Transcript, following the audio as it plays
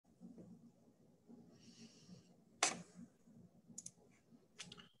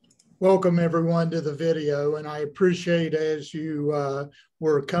Welcome everyone to the video, and I appreciate as you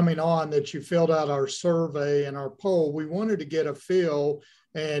were coming on that you filled out our survey and our poll. We wanted to get a feel,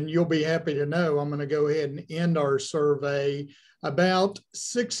 and you'll be happy to know I'm going to go ahead and end our survey. About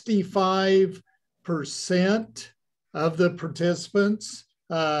 65% of the participants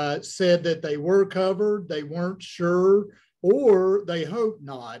said that they were covered, they weren't sure, or they hope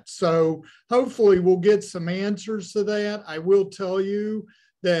not. So hopefully we'll get some answers to that. I will tell you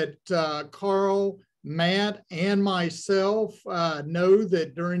that Carl, Matt, and myself know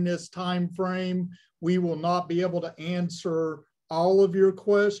that during this time frame, we will not be able to answer all of your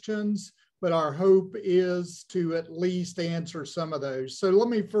questions, but our hope is to at least answer some of those. So let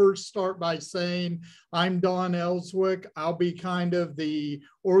me first start by saying I'm Don Ellswick. I'll be kind of the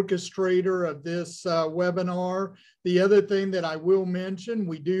orchestrator of this webinar. The other thing that I will mention,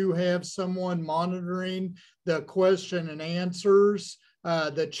 we do have someone monitoring the question and answers.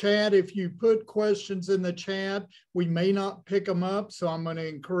 The chat, if you put questions in the chat, we may not pick them up. So I'm going to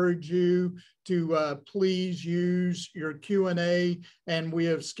encourage you to please use your Q&A, and we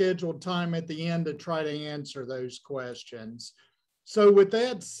have scheduled time at the end to try to answer those questions. So with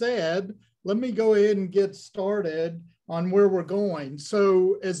that said, let me go ahead and get started on where we're going.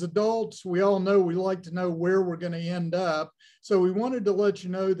 So as adults, we all know we like to know where we're going to end up. So we wanted to let you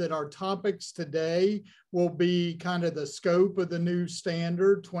know that our topics today will be kind of the scope of the new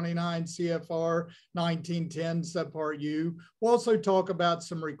standard, 29 CFR 1910 subpart U. We'll also talk about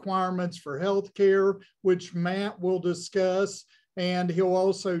some requirements for healthcare, which Matt will discuss. And he'll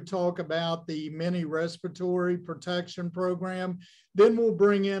also talk about the mini respiratory protection program. Then we'll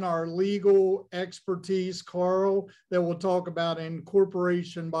bring in our legal expertise, Carl, that will talk about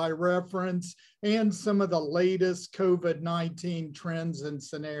incorporation by reference and some of the latest COVID-19 trends and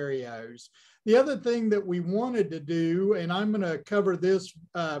scenarios. The other thing that we wanted to do, and I'm going to cover this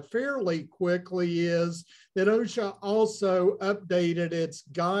fairly quickly, is that OSHA also updated its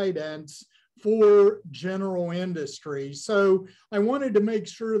guidance for general industry. So I wanted to make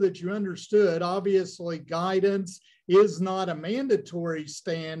sure that you understood, obviously guidance is not a mandatory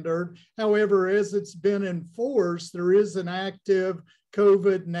standard. However, as it's been enforced, there is an active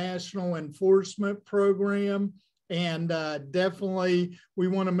COVID national enforcement program. And definitely we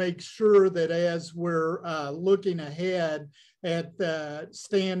want to make sure that as we're looking ahead at the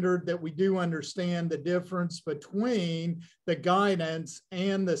standard, that we do understand the difference between the guidance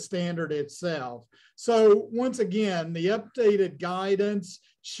and the standard itself. So once again, the updated guidance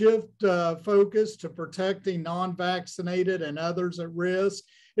shift focus to protecting non-vaccinated and others at risk.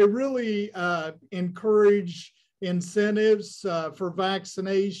 It really encouraged incentives for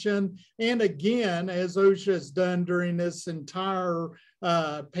vaccination. And again, as OSHA has done during this entire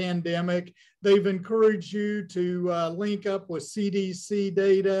pandemic, they've encouraged you to link up with CDC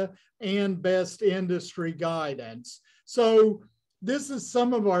data and best industry guidance. So this is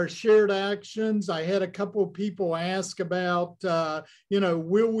some of our shared actions. I had a couple of people ask about,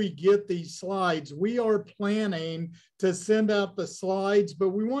 will we get these slides? We are planning to send out the slides, but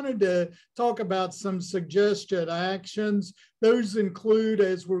we wanted to talk about some suggested actions. Those include,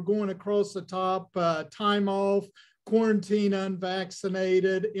 as we're going across the top, time off, quarantine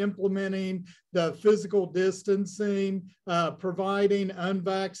unvaccinated, implementing the physical distancing, providing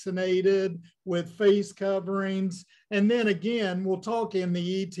unvaccinated with face coverings. And then again, we'll talk in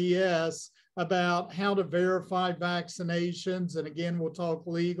the ETS about how to verify vaccinations. And again, we'll talk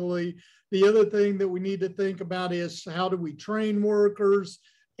legally. The other thing that we need to think about is how do we train workers?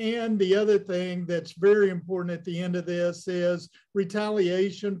 And the other thing that's very important at the end of this is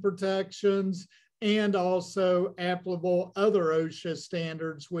retaliation protections and also applicable other OSHA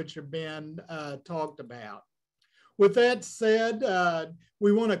standards which have been talked about. With that said,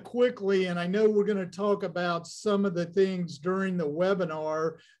 we want to quickly, and I know we're going to talk about some of the things during the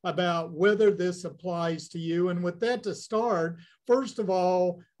webinar about whether this applies to you. And with that to start, first of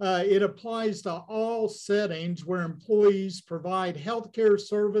all, it applies to all settings where employees provide healthcare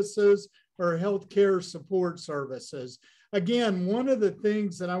services or healthcare support services. Again, one of the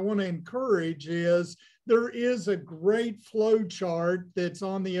things that I want to encourage is there is a great flow chart that's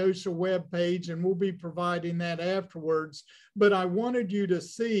on the OSHA webpage, and we'll be providing that afterwards. But I wanted you to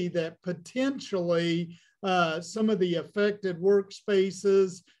see that potentially some of the affected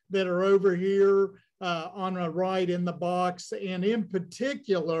workspaces that are over here on the right in the box, and in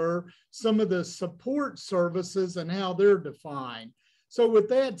particular, some of the support services and how they're defined. So with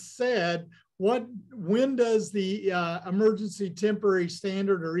that said, when does the Emergency Temporary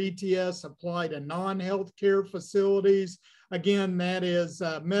Standard or ETS apply to non-healthcare facilities? Again, that is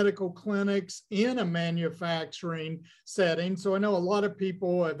medical clinics in a manufacturing setting. So I know a lot of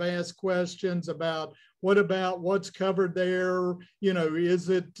people have asked questions about what's covered there? You know, is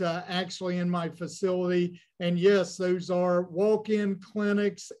it actually in my facility? And yes, those are walk-in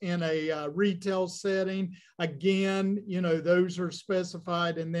clinics in a retail setting. Again, you know, those are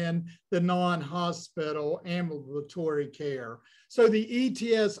specified, and then the non-hospital ambulatory care. So the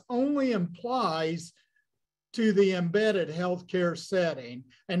ETS only applies to the embedded healthcare setting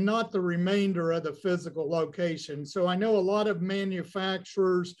and not the remainder of the physical location. So I know a lot of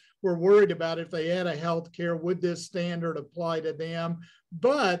manufacturers were worried about if they had a healthcare, would this standard apply to them?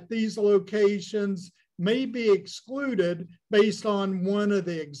 But these locations may be excluded based on one of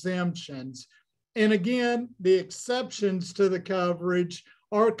the exemptions. And again, the exceptions to the coverage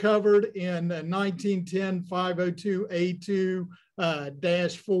are covered in 1910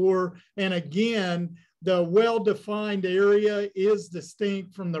 502A2-4. And again, the well-defined area is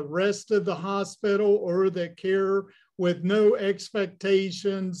distinct from the rest of the hospital or the care, with no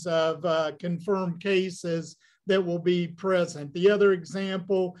expectations of confirmed cases that will be present. The other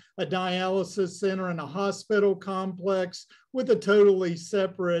example, a dialysis center in a hospital complex with a totally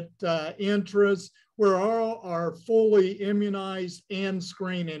separate interest, where all are fully immunized and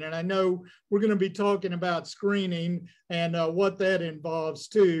screening. And I know we're going to be talking about screening and what that involves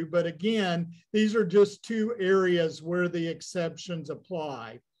too. But again, these are just two areas where the exceptions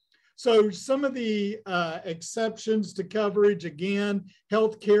apply. So some of the exceptions to coverage, again,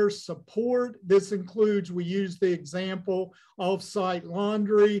 healthcare support. This includes, we use the example, off-site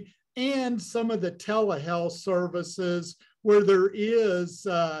laundry, and some of the telehealth services where there is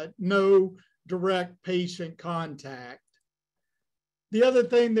no direct patient contact. The other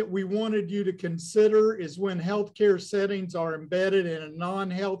thing that we wanted you to consider is when healthcare settings are embedded in a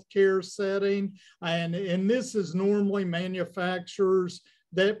non-healthcare setting, and this is normally manufacturers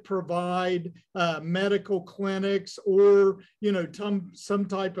that provide medical clinics or, you know, some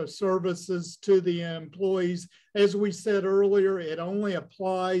type of services to the employees. As we said earlier, it only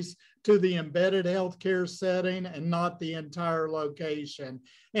applies to the embedded healthcare setting and not the entire location.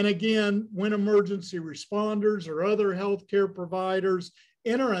 And again, when emergency responders or other healthcare providers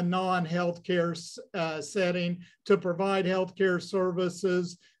enter a non-healthcare setting to provide healthcare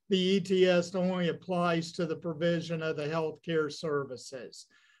services, the ETS only applies to the provision of the healthcare services.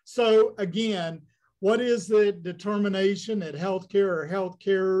 So again, what is the determination that healthcare or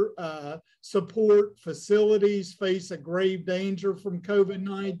healthcare support facilities face a grave danger from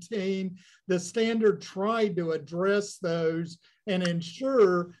COVID-19? The standard tried to address those and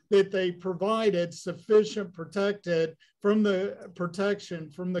ensure that they provided sufficient protection from the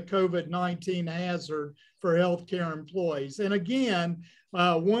COVID-19 hazard for healthcare employees. And again,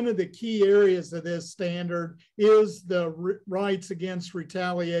 one of the key areas of this standard is the rights against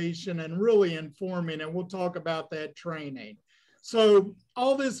retaliation and really informing, and we'll talk about that training. So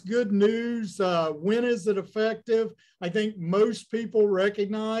all this good news, when is it effective? I think most people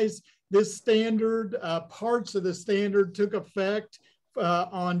recognize this standard. Parts of the standard took effect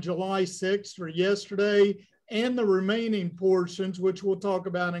on July 6th or yesterday, and the remaining portions, which we'll talk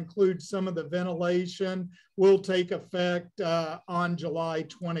about, include some of the ventilation, will take effect on July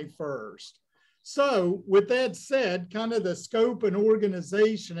 21st. So with that said, kind of the scope and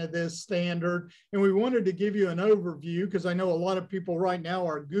organization of this standard, and we wanted to give you an overview because I know a lot of people right now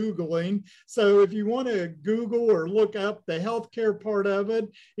are Googling. So if you want to Google or look up, the healthcare part of it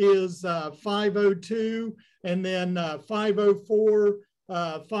is 502, and then 504,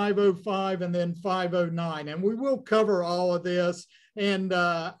 505, and then 509. And we will cover all of this. And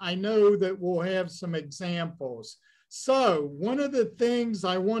I know that we'll have some examples. So one of the things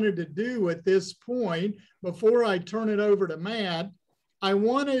I wanted to do at this point, before I turn it over to Matt, I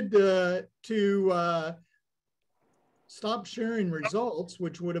wanted to stop sharing results,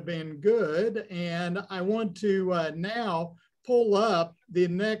 which would have been good. And I want to now pull up the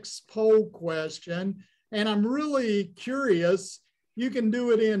next poll question. And I'm really curious, you can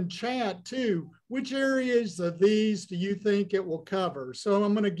do it in chat too. Which areas of these do you think it will cover? So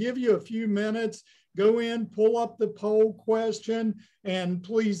I'm going to give you a few minutes. Go in, pull up the poll question, and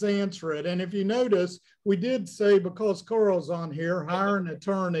please answer it. And if you notice, we did say, because Carl's on here, hire an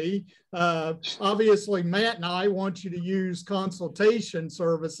attorney. Obviously, Matt and I want you to use consultation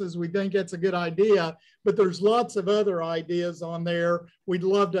services. We think it's a good idea, but there's lots of other ideas on there we'd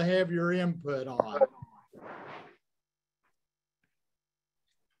love to have your input on.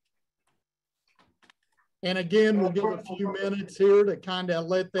 And again, we'll give a few minutes here to kind of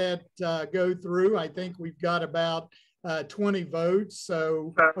let that go through. I think we've got about 20 votes,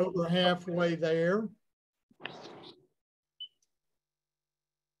 so over halfway there.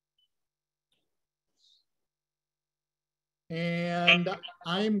 And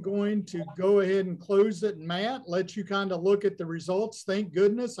I'm going to go ahead and close it. Matt, let you kind of look at the results. Thank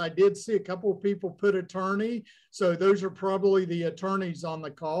goodness. I did see a couple of people put attorney. So those are probably the attorneys on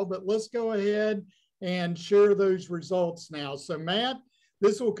the call, but let's go ahead and share those results now. So Matt,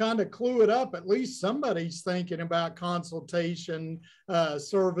 this will kind of clue it up. At least somebody's thinking about consultation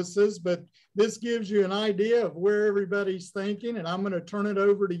services, but this gives you an idea of where everybody's thinking. And I'm going to turn it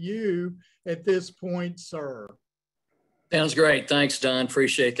over to you at this point, sir. Sounds great. Thanks, Don.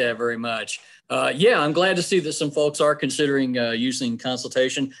 Appreciate that very much. Yeah, I'm glad to see that some folks are considering using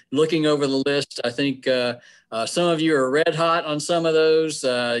consultation. Looking over the list, I think some of you are red hot on some of those.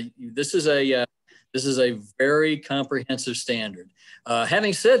 This is a very comprehensive standard.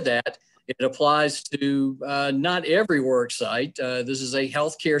 Having said that, it applies to not every work site. This is a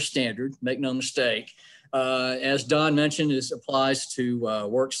healthcare standard, make no mistake. As Don mentioned, this applies to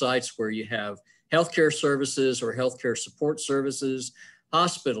work sites where you have healthcare services or healthcare support services,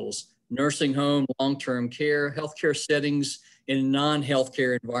 hospitals, nursing home, long-term care, healthcare settings in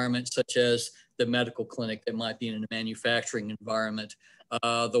non-healthcare environments, such as the medical clinic that might be in a manufacturing environment,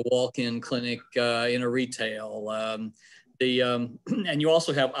 the walk-in clinic in a retail, and you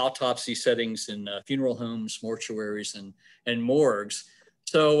also have autopsy settings in funeral homes, mortuaries, and morgues.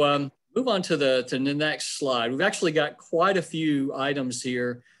 So move on to the next slide. We've actually got quite a few items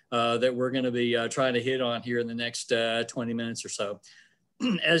here that we're going to be trying to hit on here in the next 20 minutes or so.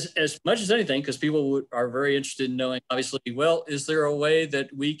 As much as anything, because people are very interested in knowing, obviously, well, is there a way that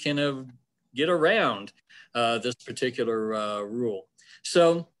we can get around this particular rule?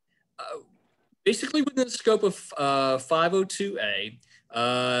 So basically within the scope of 502A,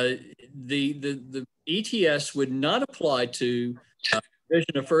 the ETS would not apply to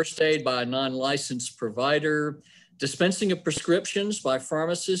provision of first aid by a non-licensed provider, dispensing of prescriptions by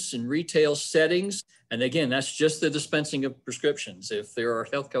pharmacists in retail settings. And again, that's just the dispensing of prescriptions. If there are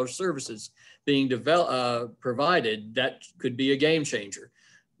healthcare services being provided, that could be a game changer.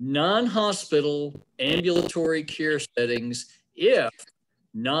 Non-hospital ambulatory care settings if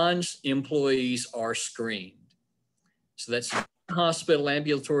non-employees are screened. So that's hospital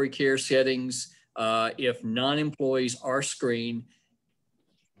ambulatory care settings if non-employees are screened.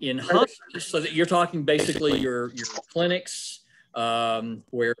 In hospitals, so that you're talking basically your clinics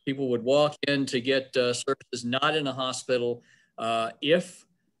where people would walk in to get services, not in a hospital. If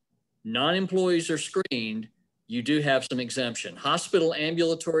non-employees are screened, you do have some exemption. Hospital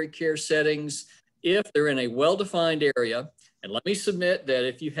ambulatory care settings, if they're in a well-defined area, and let me submit that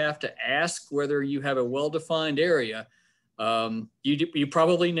if you have to ask whether you have a well-defined area, you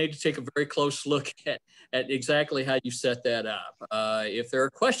probably need to take a very close look at exactly how you set that up. If there are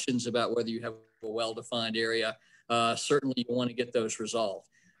questions about whether you have a well-defined area, certainly you want to get those resolved.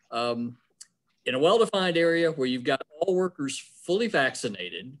 In a well-defined area where you've got all workers fully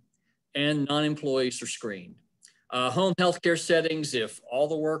vaccinated and non-employees are screened. Home healthcare settings, if all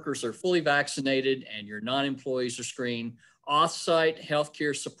the workers are fully vaccinated and your non-employees are screened. Off-site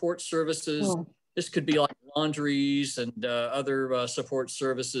healthcare support services. Oh. This could be like laundries and other support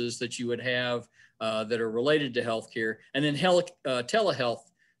services that you would have that are related to healthcare, and then telehealth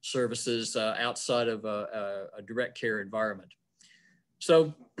services outside of a direct care environment.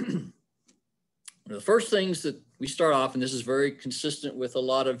 So the first things that we start off, and this is very consistent with a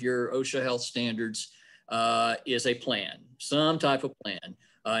lot of your OSHA health standards, is a plan, some type of plan.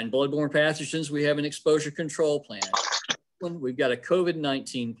 In bloodborne pathogens, we have an exposure control plan. We've got a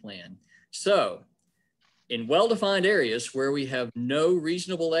COVID-19 plan. So in well-defined areas where we have no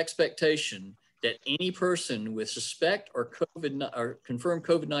reasonable expectation that any person with suspect or confirmed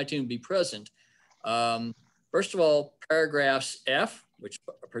COVID-19 will be present, first of all, paragraphs F, which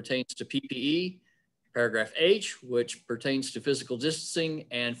pertains to PPE, paragraph H, which pertains to physical distancing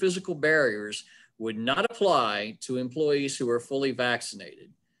and physical barriers, would not apply to employees who are fully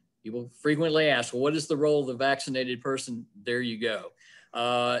vaccinated. People frequently ask, well, what is the role of the vaccinated person? There you go.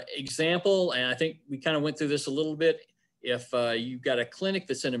 Example, and I think we kind of went through this a little bit. If you've got a clinic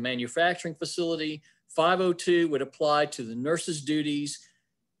that's in a manufacturing facility, 502 would apply to the nurse's duties,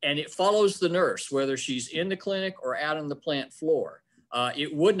 and it follows the nurse, whether she's in the clinic or out on the plant floor.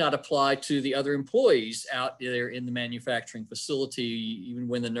 It would not apply to the other employees out there in the manufacturing facility, even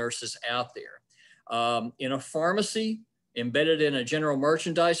when the nurse is out there. In a pharmacy, embedded in a general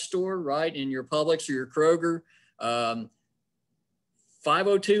merchandise store, right, in your Publix or your Kroger,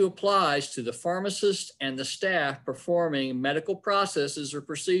 502 applies to the pharmacist and the staff performing medical processes or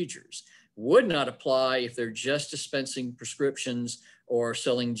procedures. Would not apply if they're just dispensing prescriptions or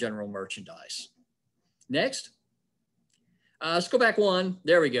selling general merchandise. Next. Let's go back one.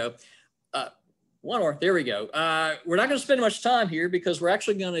 There we go. One more, there we go. We're not going to spend much time here because we're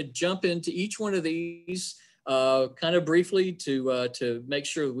actually going to jump into each one of these kind of briefly to make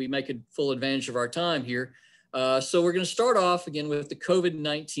sure we make a full advantage of our time here. So we're going to start off again with the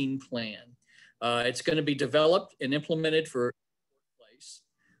COVID-19 plan. It's going to be developed and implemented for workplace.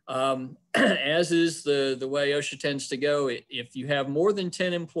 As is the way OSHA tends to go, if you have more than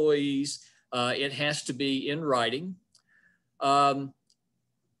 10 employees, it has to be in writing.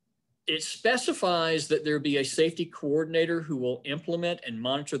 It specifies that there be a safety coordinator who will implement and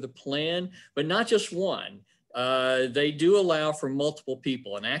monitor the plan, but not just one. They do allow for multiple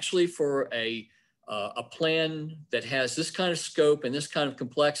people. And actually for a plan that has this kind of scope and this kind of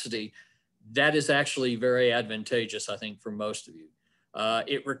complexity, that is actually very advantageous, I think, for most of you.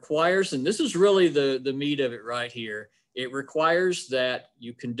 It requires, and this is really the meat of it right here, it requires that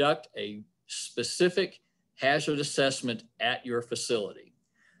you conduct a specific hazard assessment at your facility.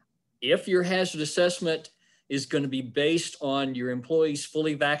 If your hazard assessment is going to be based on your employees'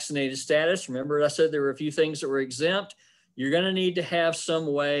 fully vaccinated status, remember I said there were a few things that were exempt, you're going to need to have some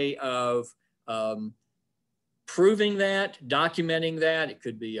way of proving that, documenting that. It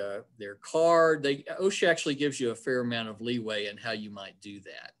could be their card. OSHA actually gives you a fair amount of leeway in how you might do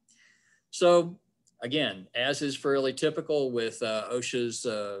that. So again, as is fairly typical with OSHA's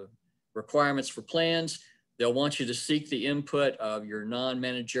requirements for plans, they'll want you to seek the input of your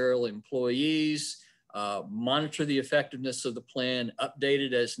non-managerial employees, monitor the effectiveness of the plan, update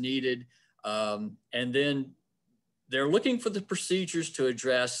it as needed, and then they're looking for the procedures to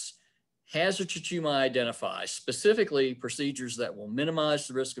address hazards that you might identify, specifically procedures that will minimize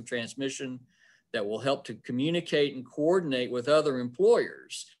the risk of transmission, that will help to communicate and coordinate with other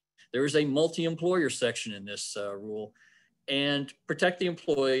employers. There is a multi-employer section in this rule, and protect the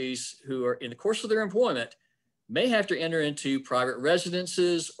employees who are in the course of their employment may have to enter into private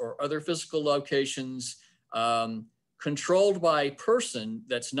residences or other physical locations controlled by a person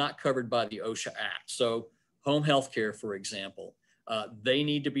that's not covered by the OSHA Act. So home health care, for example, they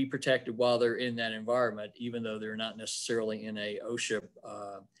need to be protected while they're in that environment, even though they're not necessarily in a OSHA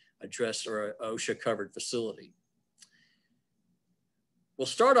addressed or a OSHA covered facility. We'll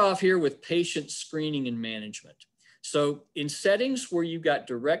start off here with patient screening and management. So in settings where you've got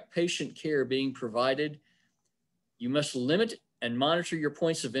direct patient care being provided, you must limit and monitor your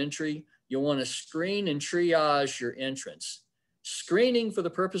points of entry. You'll want to screen and triage your entrance. Screening for the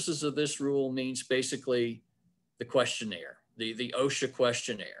purposes of this rule means basically the questionnaire, the OSHA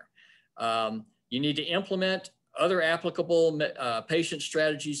questionnaire. You need to implement other applicable patient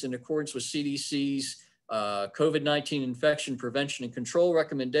strategies in accordance with CDC's COVID-19 infection prevention and control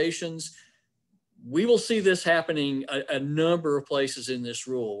recommendations. We will see this happening a number of places in this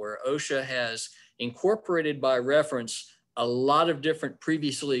rule where OSHA has incorporated by reference a lot of different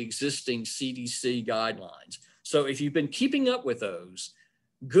previously existing CDC guidelines. So if you've been keeping up with those,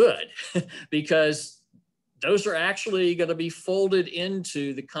 good, because those are actually going to be folded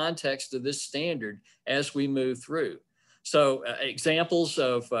into the context of this standard as we move through. So examples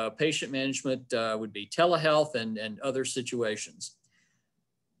of patient management would be telehealth and other situations.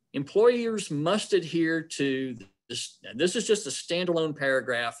 Employers must adhere to this, and this is just a standalone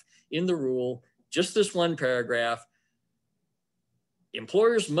paragraph in the rule, just this one paragraph.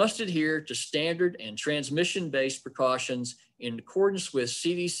 Employers must adhere to standard and transmission-based precautions in accordance with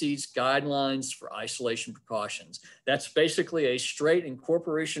CDC's guidelines for isolation precautions. That's basically a straight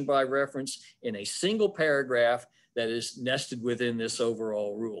incorporation by reference in a single paragraph that is nested within this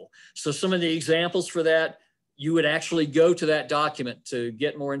overall rule. So some of the examples for that, you would actually go to that document to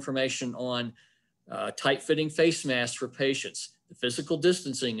get more information on tight-fitting face masks for patients, the physical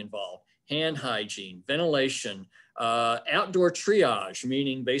distancing involved, hand hygiene, ventilation, outdoor triage,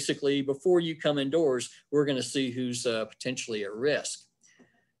 meaning basically before you come indoors, we're going to see who's potentially at risk.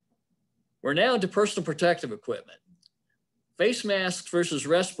 We're now into personal protective equipment. Face masks versus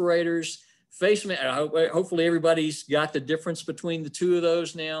respirators. Hopefully everybody's got the difference between the two of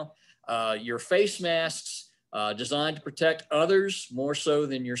those now. Your face masks designed to protect others more so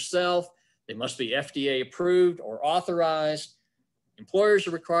than yourself. They must be FDA approved or authorized. Employers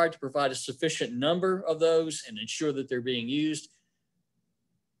are required to provide a sufficient number of those and ensure that they're being used.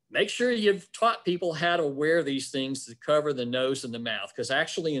 Make sure you've taught people how to wear these things to cover the nose and the mouth, because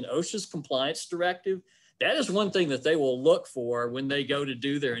actually in OSHA's compliance directive, that is one thing that they will look for when they go to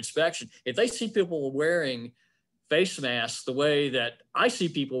do their inspection. If they see people wearing face masks the way that I see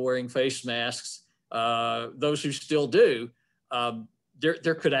people wearing face masks, those who still do,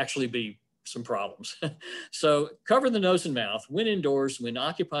 there could actually be some problems. So cover the nose and mouth when indoors, when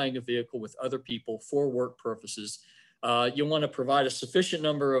occupying a vehicle with other people for work purposes. you'll want to provide a sufficient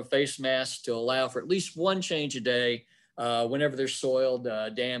number of face masks to allow for at least one change a day whenever they're soiled,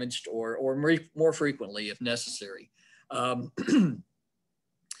 damaged, or more frequently if necessary.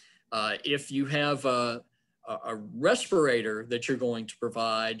 If you have a respirator that you're going to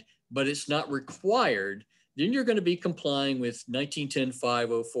provide, but it's not required, then you're going to be complying with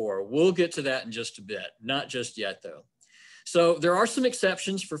 1910-504. We'll get to that in just a bit, not just yet though. So there are some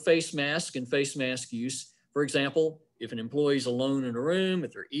exceptions for face mask and face mask use. For example, if an employee is alone in a room,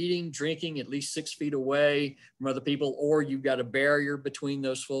 if they're eating, drinking at least 6 feet away from other people, or you've got a barrier between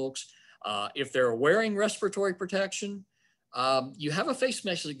those folks, if they're wearing respiratory protection, you have a face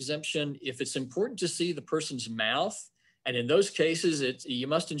mask exemption if it's important to see the person's mouth. And in those cases, you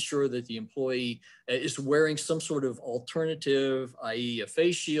must ensure that the employee is wearing some sort of alternative, i.e. a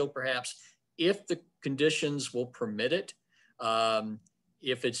face shield perhaps, if the conditions will permit it.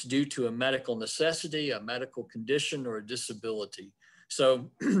 If it's due to a medical necessity, a medical condition, or a disability. So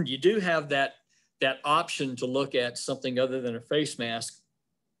you do have that option to look at something other than a face mask,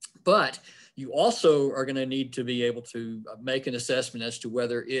 but you also are going to need to be able to make an assessment as to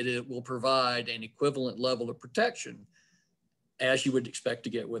whether it will provide an equivalent level of protection as you would expect to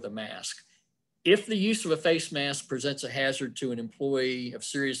get with a mask. If the use of a face mask presents a hazard to an employee of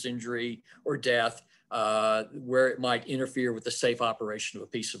serious injury or death, where it might interfere with the safe operation of a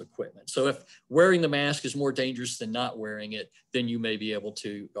piece of equipment. So if wearing the mask is more dangerous than not wearing it, then you may be able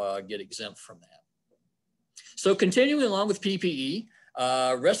to get exempt from that. So continuing along with PPE,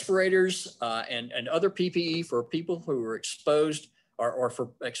 respirators and other PPE for people who are exposed or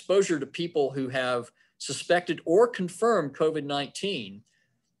for exposure to people who have suspected or confirmed COVID-19.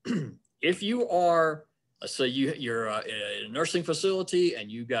 If you are, let's say you're in a nursing facility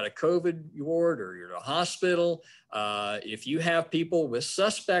and you've got a COVID ward, or you're in a hospital, if you have people with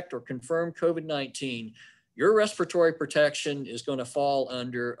suspect or confirmed COVID-19, your respiratory protection is going to fall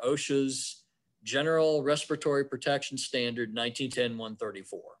under OSHA's General Respiratory Protection Standard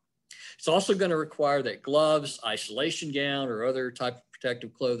 1910-134. It's also going to require that gloves, isolation gown, or other type of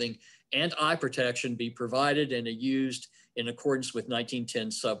protective clothing and eye protection be provided and used in accordance with 1910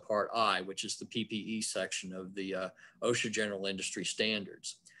 subpart I, which is the PPE section of the OSHA General Industry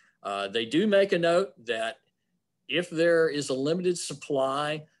Standards. They do make a note that if there is a limited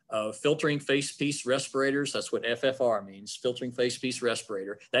supply of filtering face piece respirators, that's what FFR means, filtering face piece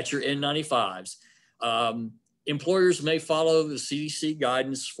respirator, that's your N95s. Employers may follow the CDC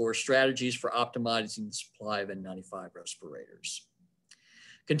guidance for strategies for optimizing the supply of N95 respirators.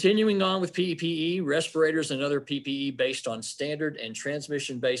 Continuing on with PPE, respirators and other PPE based on standard and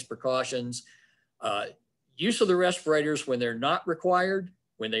transmission-based precautions. Use of the respirators when they're not required.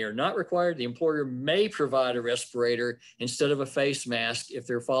 When they are not required, the employer may provide a respirator instead of a face mask if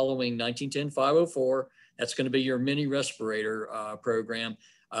they're following 1910-504. That's going to be your mini respirator program.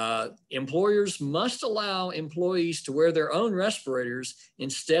 Employers must allow employees to wear their own respirators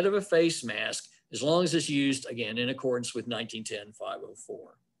instead of a face mask, as long as it's used, again, in accordance with 1910-504.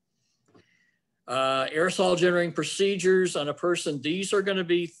 Aerosol generating procedures on a person, these are going to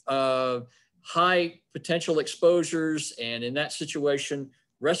be high potential exposures, and in that situation,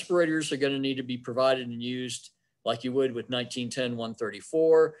 respirators are going to need to be provided and used like you would with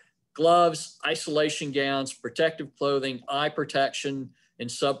 1910-134. Gloves, isolation gowns, protective clothing, eye protection in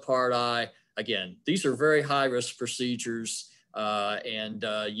subpart I. Again, these are very high risk procedures. And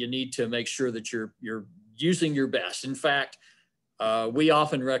you need to make sure that you're using your best. In fact, we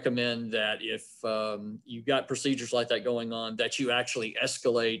often recommend that if you've got procedures like that going on, that you actually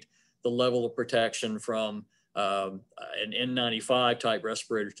escalate the level of protection from an N95 type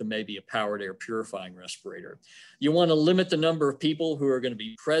respirator to maybe a powered air purifying respirator. You want to limit the number of people who are going to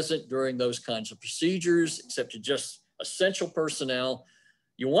be present during those kinds of procedures, except to just essential personnel.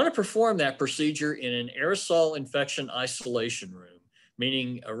 You want to perform that procedure in an aerosol infection isolation room,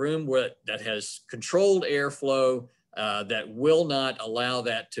 meaning a room that has controlled airflow that will not allow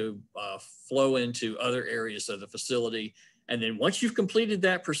that to flow into other areas of the facility. And then once you've completed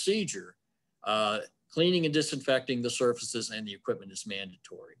that procedure, cleaning and disinfecting the surfaces and the equipment is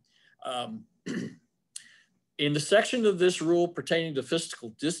mandatory. In the section of this rule pertaining to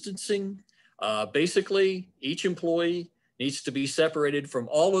physical distancing, basically each employee needs to be separated from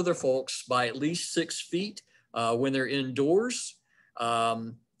all other folks by at least 6 feet when they're indoors.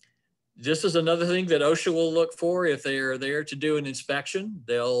 This is another thing that OSHA will look for if they are there to do an inspection.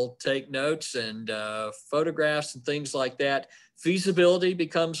 They'll take notes and photographs and things like that. Feasibility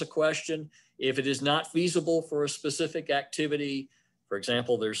becomes a question. If it is not feasible for a specific activity, for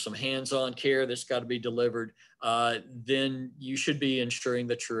example, there's some hands-on care that's got to be delivered, then you should be ensuring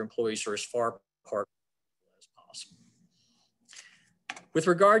that your employees are as far apart as possible. With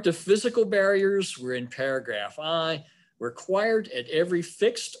regard to physical barriers, we're in paragraph I, required at every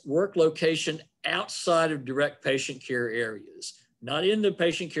fixed work location outside of direct patient care areas, not in the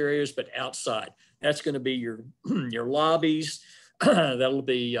patient care areas, but outside. That's going to be your, your lobbies. That'll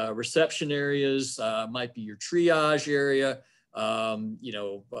be reception areas, might be your triage area,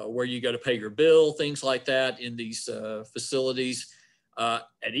 where you go to pay your bill, things like that in these facilities.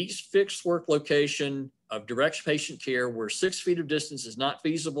 At each fixed work location of direct patient care where 6 feet of distance is not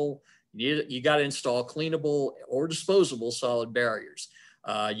feasible, you got to install cleanable or disposable solid barriers.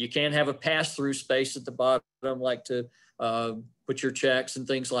 You can't have a pass-through space at the bottom, like to put your checks and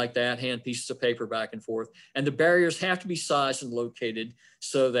things like that, hand pieces of paper back and forth. And the barriers have to be sized and located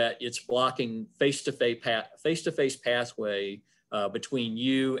so that it's blocking face-to-face pathway between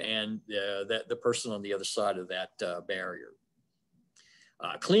you and the person on the other side of that barrier.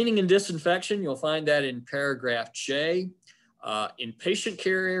 Cleaning and disinfection, you'll find that in paragraph J. In patient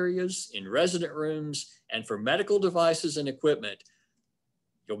care areas, in resident rooms, and for medical devices and equipment,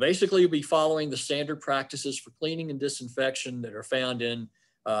 you'll basically be following the standard practices for cleaning and disinfection that are found in,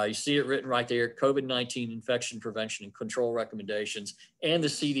 you see it written right there, COVID-19 infection prevention and control recommendations, and the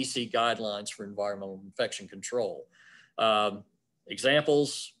CDC guidelines for environmental infection control.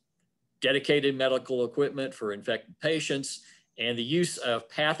 Examples, dedicated medical equipment for infected patients, and the use of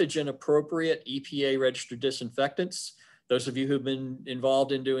pathogen-appropriate EPA-registered disinfectants. Those of you who've been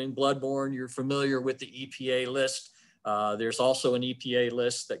involved in doing bloodborne, you're familiar with the EPA list. There's also an EPA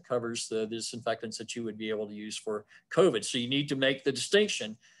list that covers the disinfectants that you would be able to use for COVID. So you need to make the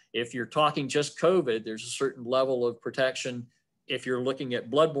distinction. If you're talking just COVID, there's a certain level of protection. If you're looking at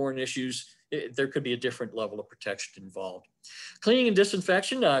bloodborne issues, there could be a different level of protection involved. Cleaning and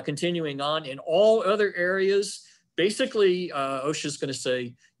disinfection, continuing on in all other areas. Basically, OSHA is going to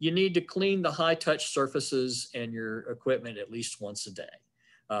say you need to clean the high-touch surfaces and your equipment at least once a day.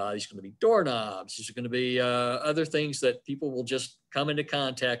 These are going to be doorknobs. These are going to be other things that people will just come into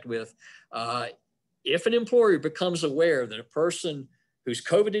contact with. If an employer becomes aware that a person who's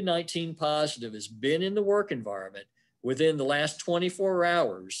COVID-19 positive has been in the work environment within the last 24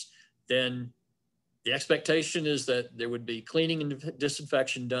 hours, then the expectation is that there would be cleaning and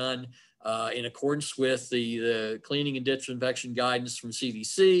disinfection done in accordance with the cleaning and disinfection guidance from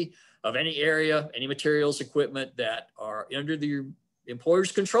CDC of any area, any materials, equipment that are under the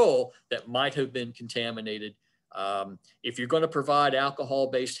employer's control that might have been contaminated. If you're going to provide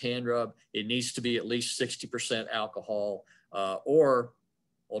alcohol-based hand rub, it needs to be at least 60% alcohol, or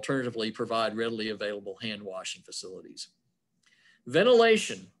alternatively provide readily available hand washing facilities.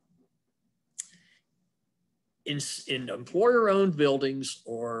 Ventilation. In employer-owned buildings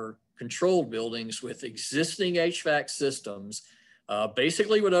or controlled buildings with existing HVAC systems,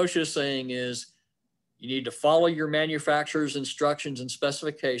 basically what OSHA is saying is you need to follow your manufacturer's instructions and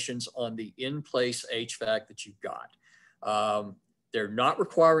specifications on the in-place HVAC that you've got. They're not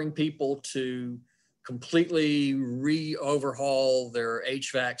requiring people to completely re-overhaul their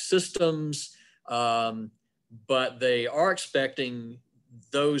HVAC systems, but they are expecting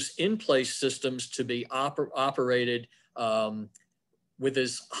those in-place systems to be operated with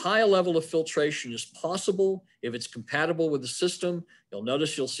as high a level of filtration as possible. If it's compatible with the system,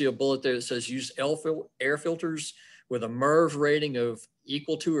 you'll see a bullet there that says use air filters with a MERV rating of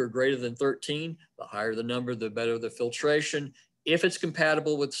equal to or greater than 13. The higher the number, the better the filtration, if it's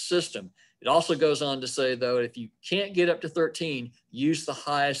compatible with the system. It also goes on to say, though, if you can't get up to 13, use the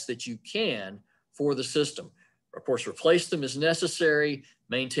highest that you can for the system. Of course, replace them as necessary,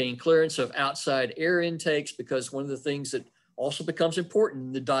 maintain clearance of outside air intakes, because one of the things that also becomes important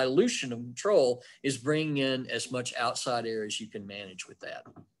in the dilution of control is bringing in as much outside air as you can manage with that.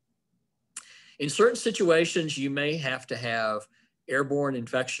 In certain situations, you may have to have airborne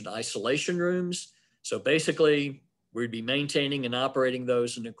infection isolation rooms. So basically, we'd be maintaining and operating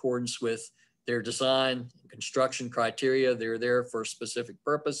those in accordance with their design and construction criteria. They're there for a specific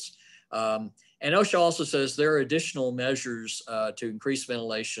purpose. And OSHA also says there are additional measures to increase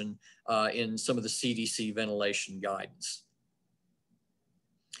ventilation in some of the CDC ventilation guidance.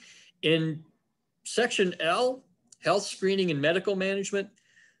 In section L, health screening and medical management,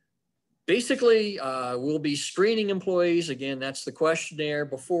 basically we'll be screening employees. Again, that's the questionnaire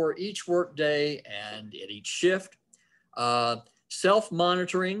before each workday and at each shift.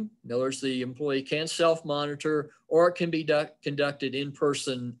 Self-monitoring, in other words, the employee can self-monitor, or it can be conducted in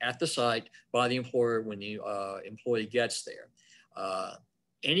person at the site by the employer when the employee gets there.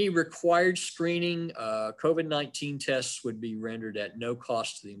 Any required screening COVID-19 tests would be rendered at no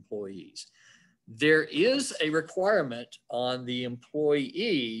cost to the employees. There is a requirement on the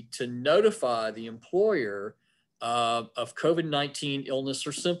employee to notify the employer of COVID-19 illness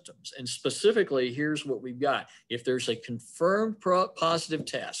or symptoms. And specifically, here's what we've got. If there's a confirmed positive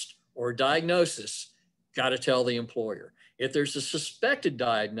test or diagnosis, got to tell the employer. If there's a suspected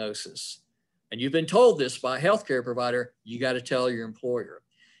diagnosis, and you've been told this by a healthcare provider, you got to tell your employer.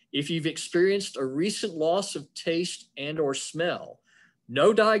 If you've experienced a recent loss of taste and or smell,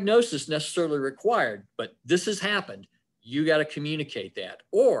 no diagnosis necessarily required, but this has happened, you got to communicate that.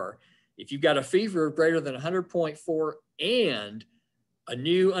 Or if you've got a fever of greater than 100.4 and a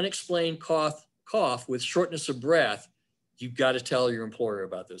new unexplained cough with shortness of breath, you've got to tell your employer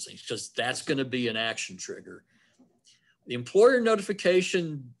about those things, because that's going to be an action trigger. The employer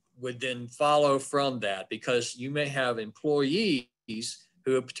notification would then follow from that, because you may have employees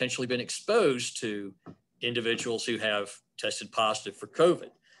who have potentially been exposed to individuals who have tested positive for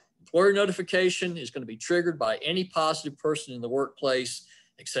COVID. Employer notification is going to be triggered by any positive person in the workplace,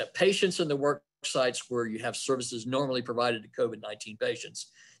 except patients in the work sites where you have services normally provided to COVID-19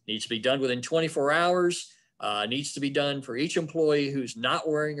 patients. Needs to be done within 24 hours, needs to be done for each employee who's not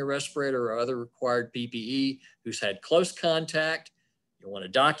wearing a respirator or other required PPE, who's had close contact. You want to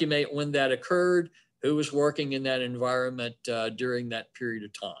document when that occurred, who was working in that environment during that period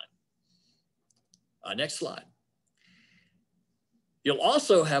of time. Next slide. You'll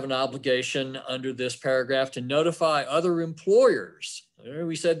also have an obligation under this paragraph to notify other employers.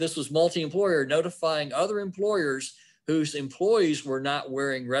 We said this was multi-employer, notifying other employers whose employees were not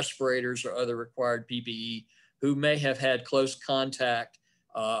wearing respirators or other required PPE, who may have had close contact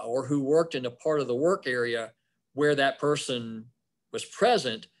or who worked in a part of the work area where that person was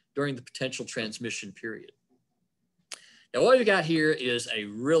present during the potential transmission period. Now, what we got here is a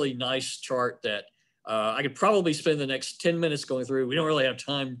really nice chart that I could probably spend the next 10 minutes going through. We don't really have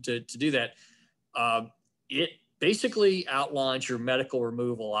time to do that. It basically outlines your medical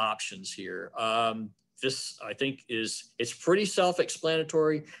removal options here. This, I think, it's pretty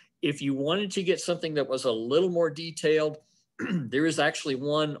self-explanatory. If you wanted to get something that was a little more detailed, there is actually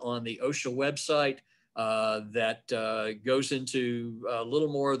one on the OSHA website that goes into a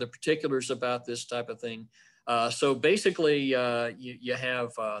little more of the particulars about this type of thing. So basically, you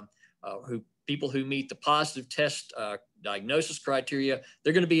have people who meet the positive test diagnosis criteria,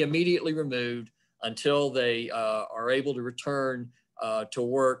 they're going to be immediately removed until they are able to return to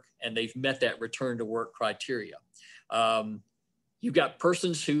work and they've met that return to work criteria. You've got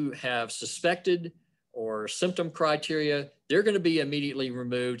persons who have suspected or symptom criteria, they're going to be immediately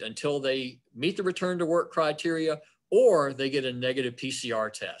removed until they meet the return to work criteria or they get a negative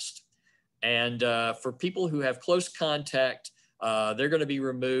PCR test. And for people who have close contact, they're going to be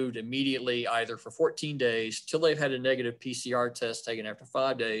removed immediately, either for 14 days till they've had a negative PCR test taken after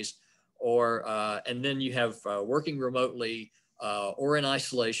 5 days, or and then you have working remotely or in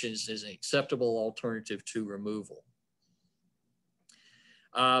isolation is an acceptable alternative to removal.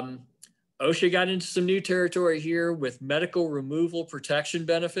 OSHA got into some new territory here with medical removal protection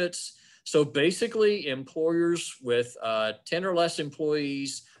benefits. So basically, employers with 10 or less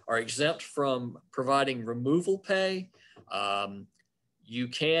employees are exempt from providing removal pay. You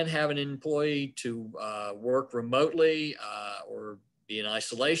can have an employee to work remotely or be in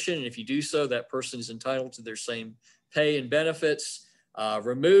isolation. And if you do so, that person is entitled to their same pay and benefits.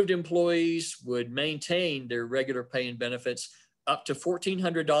 Removed employees would maintain their regular pay and benefits up to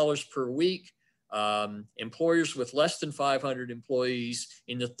 $1,400 per week. Employers with less than 500 employees,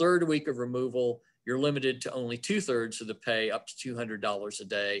 in the third week of removal, you're limited to only 2/3 of the pay, up to $200 a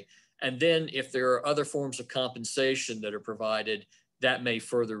day. And then if there are other forms of compensation that are provided, that may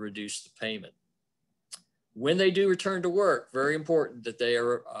further reduce the payment. When they do return to work, very important that they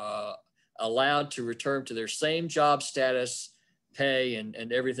are allowed to return to their same job status, pay,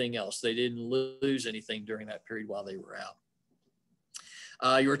 and everything else. They didn't lose anything during that period while they were out.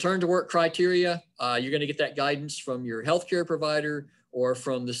 Your return to work criteria, you're going to get that guidance from your healthcare provider or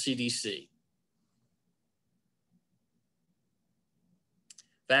from the CDC.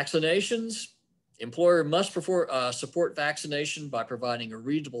 Vaccinations, employer must support vaccination by providing a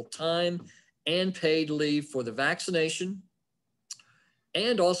reasonable time and paid leave for the vaccination,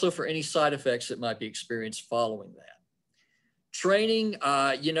 and also for any side effects that might be experienced following that. Training,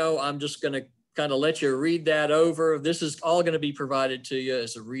 I'm just going to kind of let you read that over. This is all going to be provided to you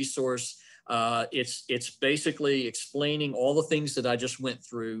as a resource. It's basically explaining all the things that I just went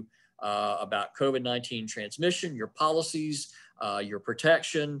through about COVID-19 transmission, your policies, your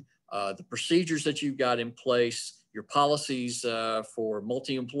protection, the procedures that you've got in place, your policies for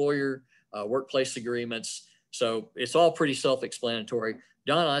multi-employer workplace agreements. So it's all pretty self-explanatory.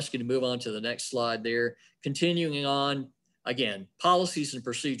 Don, I'll ask you to move on to the next slide there. Continuing on, again, policies and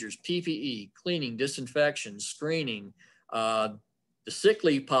procedures, PPE, cleaning, disinfection, screening, the sick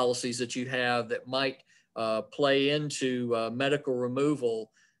leave policies that you have that might play into medical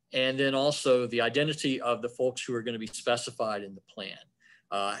removal, and then also the identity of the folks who are going to be specified in the plan.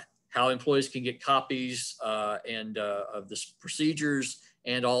 How employees can get copies and of the procedures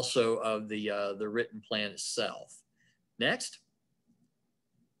and also of the written plan itself. Next.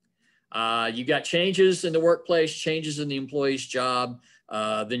 You got changes in the workplace, changes in the employee's job,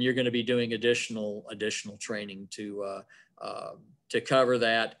 then you're going to be doing additional training to cover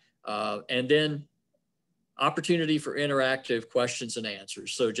that. And then opportunity for interactive questions and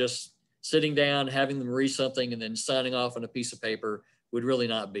answers. So just sitting down, having them read something and then signing off on a piece of paper would really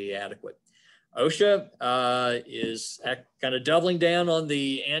not be adequate. OSHA is kind of doubling down on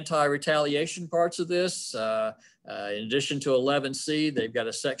the anti-retaliation parts of this. In addition to 11C, they've got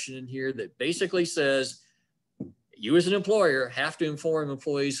a section in here that basically says you as an employer have to inform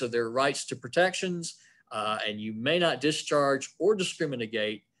employees of their rights to protections, and you may not discharge or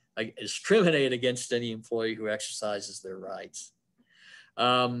discriminate against any employee who exercises their rights.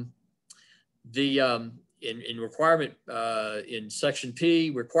 In requirement, in section P,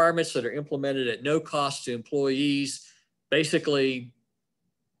 requirements that are implemented at no cost to employees. Basically,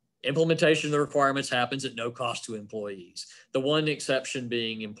 implementation of the requirements happens at no cost to employees. The one exception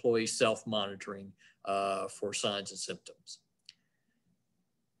being employee self-monitoring for signs and symptoms.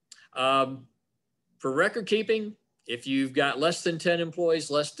 For record keeping, if you've got less than 10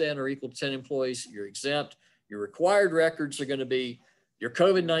 employees, less than or equal to 10 employees, you're exempt. Your required records are going to be your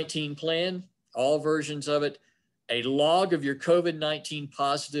COVID-19 plan, all versions of it, a log of your COVID-19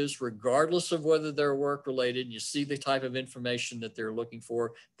 positives, regardless of whether they're work-related, and you see the type of information that they're looking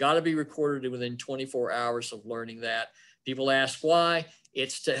for, got to be recorded within 24 hours of learning that. People ask why.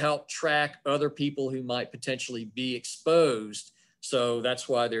 It's to help track other people who might potentially be exposed. So that's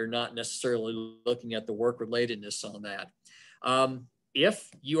why they're not necessarily looking at the work-relatedness on that. If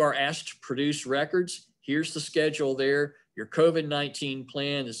you are asked to produce records, here's the schedule there. Your COVID-19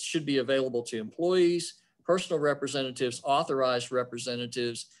 plan should be available to employees, personal representatives, authorized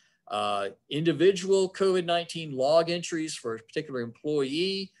representatives, individual COVID-19 log entries for a particular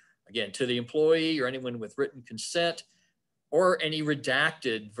employee, again, to the employee or anyone with written consent, or any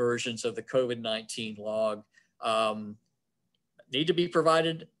redacted versions of the COVID-19 log need to be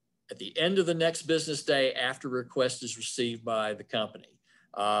provided at the end of the next business day after request is received by the company.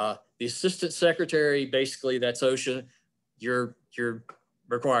 The assistant secretary, basically that's OSHA, you're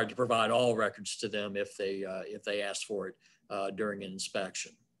required to provide all records to them if they ask for it during an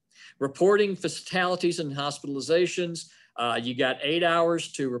inspection. Reporting fatalities and hospitalizations, you got 8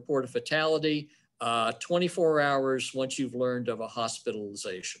 hours to report a fatality, 24 hours once you've learned of a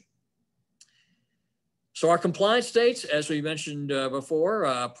hospitalization. So our compliance dates, as we mentioned before,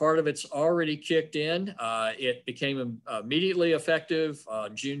 part of it's already kicked in. It became immediately effective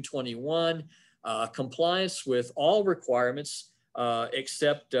on June 21. Compliance with all requirements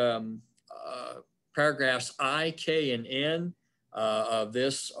except paragraphs I, K, and N of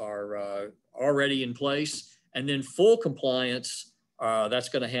this are already in place. And then full compliance, that's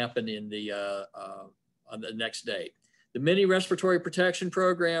going to happen in on the next date. The mini respiratory protection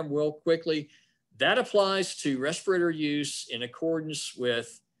program, real quickly, that applies to respirator use in accordance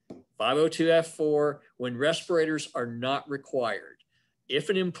with 502F4 when respirators are not required. If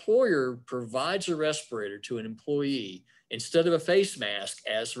an employer provides a respirator to an employee instead of a face mask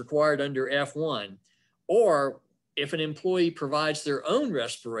as required under F1, or if an employee provides their own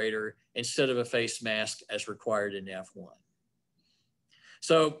respirator instead of a face mask as required in F1.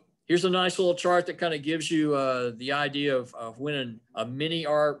 So here's a nice little chart that kind of gives you the idea of when a mini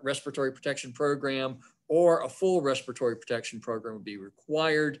respiratory protection program or a full respiratory protection program would be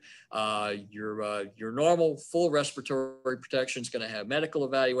required. Your normal full respiratory protection is going to have medical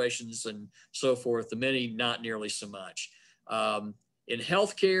evaluations and so forth. The mini, not nearly so much. In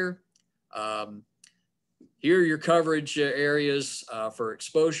healthcare, here are your coverage areas for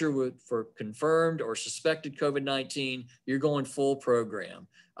exposure for confirmed or suspected COVID-19. You're going full program.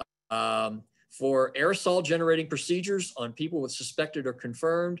 For aerosol generating procedures on people with suspected or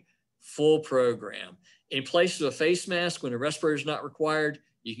confirmed, full program. In place of a face mask, when a respirator is not required,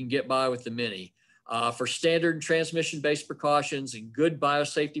 you can get by with the mini. For standard and transmission-based precautions and good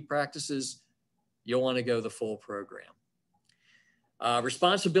biosafety practices, you'll want to go the full program.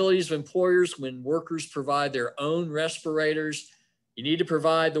 Responsibilities of employers when workers provide their own respirators. You need to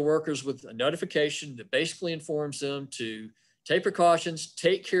provide the workers with a notification that basically informs them to take precautions,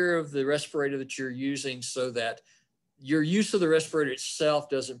 take care of the respirator that you're using so that your use of the respirator itself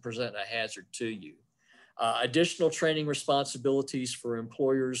doesn't present a hazard to you. Additional training responsibilities for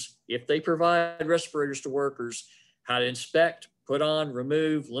employers if they provide respirators to workers, how to inspect, put on,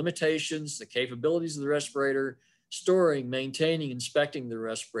 remove, limitations, the capabilities of the respirator, storing, maintaining, inspecting the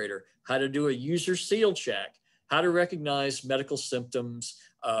respirator, how to do a user seal check, how to recognize medical symptoms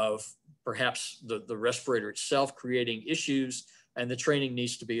of perhaps the respirator itself creating issues, and the training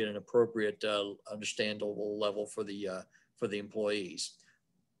needs to be at an appropriate, understandable level for the employees.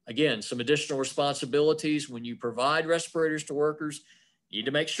 Again, some additional responsibilities when you provide respirators to workers, you need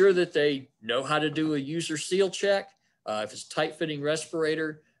to make sure that they know how to do a user seal check. If it's a tight-fitting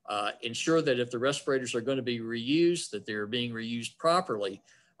respirator, ensure that if the respirators are going to be reused, that they're being reused properly,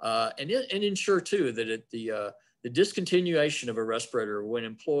 and ensure too that the discontinuation of a respirator when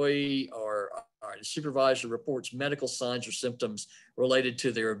employee or the supervisor reports medical signs or symptoms related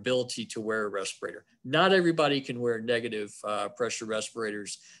to their ability to wear a respirator. Not everybody can wear negative pressure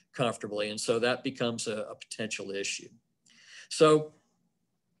respirators comfortably, and so that becomes a potential issue. So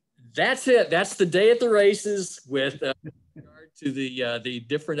that's it. That's the day at the races with regard to the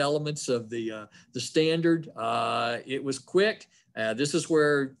different elements of the standard. It was quick. This is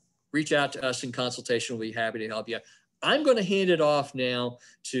where reach out to us in consultation. We'll be happy to help you. I'm going to hand it off now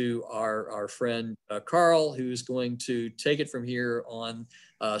to our friend Carl, who's going to take it from here on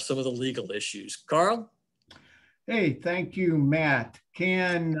some of the legal issues. Carl? Hey, thank you, Matt.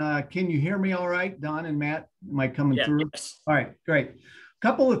 Can you hear me all right, Don and Matt? Am I coming through? Yes. All right, great.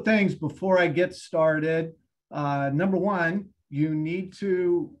 Couple of things before I get started. Number one, you need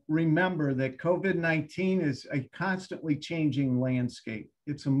to remember that COVID-19 is a constantly changing landscape.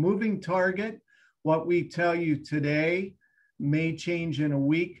 It's a moving target. What we tell you today may change in a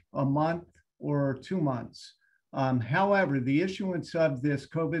week, a month, or 2 months. However, the issuance of this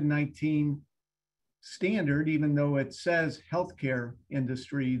COVID-19 standard, even though it says healthcare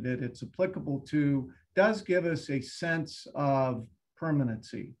industry that it's applicable to, does give us a sense of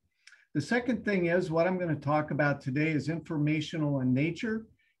permanency. The second thing is what I'm going to talk about today is informational in nature.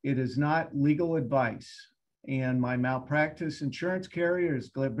 It is not legal advice. And my malpractice insurance carrier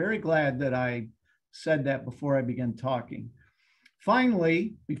is very glad that I said that before I began talking.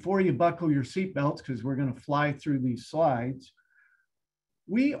 Finally, before you buckle your seatbelts, because we're going to fly through these slides,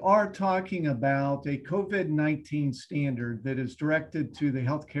 we are talking about a COVID-19 standard that is directed to the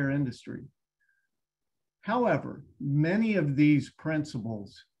healthcare industry. However, many of these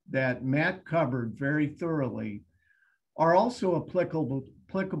principles that Matt covered very thoroughly are also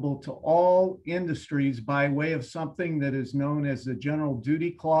applicable to all industries by way of something that is known as the general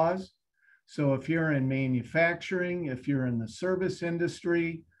duty clause. So if you're in manufacturing, if you're in the service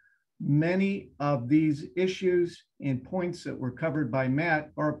industry, many of these issues and points that were covered by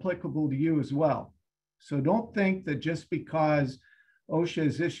Matt are applicable to you as well. So don't think that just because OSHA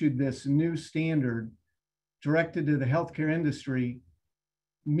has issued this new standard directed to the healthcare industry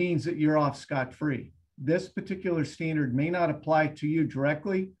means that you're off scot-free. This particular standard may not apply to you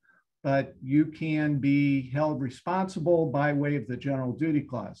directly, but you can be held responsible by way of the general duty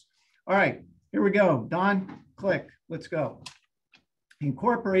clause. All right, here we go. Don, click, let's go.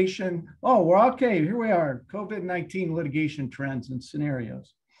 Incorporation, oh, we're okay, here we are, COVID-19 litigation trends and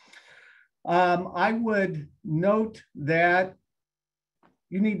scenarios. I would note that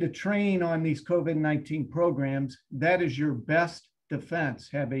you need to train on these COVID-19 programs. That is your best defense.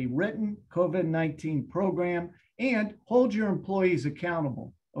 Have a written COVID-19 program and hold your employees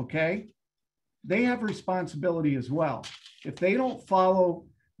accountable, okay? They have responsibility as well. If they don't follow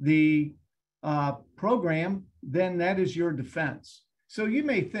the program, then that is your defense. So you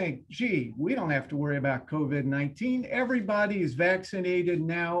may think, gee, we don't have to worry about COVID-19. Everybody is vaccinated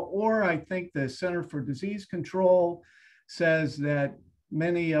now, or I think the Center for Disease Control says that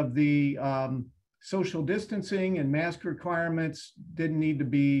many of the social distancing and mask requirements didn't need to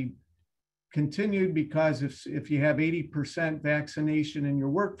be continued because if you have 80% vaccination in your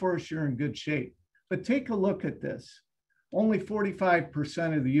workforce, you're in good shape. But take a look at this. Only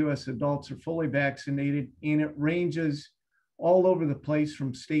 45% of the US adults are fully vaccinated, and it ranges all over the place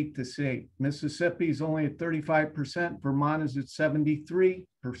from state to state. Mississippi is only at 35%, Vermont is at 73%.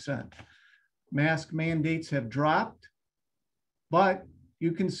 Mask mandates have dropped, but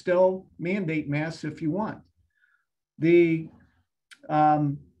you can still mandate masks if you want. The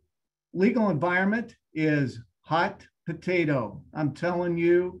legal environment is hot potato. I'm telling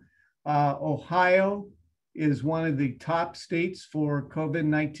you, Ohio is one of the top states for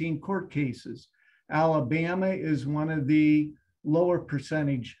COVID-19 court cases. Alabama is one of the lower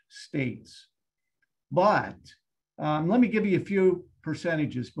percentage states. But let me give you a few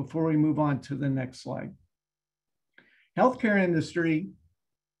percentages before we move on to the next slide. Healthcare industry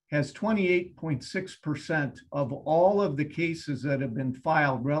has 28.6% of all of the cases that have been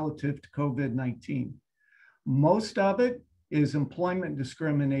filed relative to COVID-19. Most of it is employment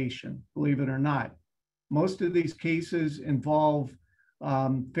discrimination, believe it or not. Most of these cases involve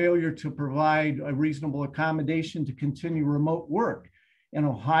failure to provide a reasonable accommodation to continue remote work. In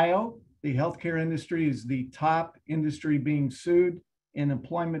Ohio, the healthcare industry is the top industry being sued in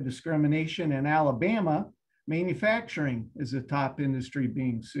employment discrimination. In Alabama, manufacturing is the top industry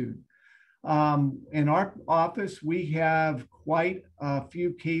being sued. In our office, we have quite a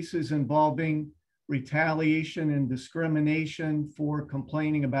few cases involving retaliation and discrimination for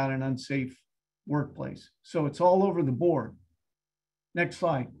complaining about an unsafe workplace. So it's all over the board. Next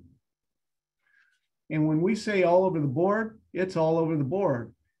slide. And when we say all over the board, it's all over the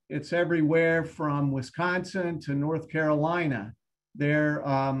board. It's everywhere from Wisconsin to North Carolina. There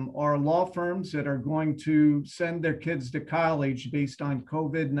are law firms that are going to send their kids to college based on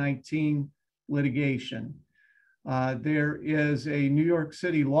COVID-19 litigation. There is a New York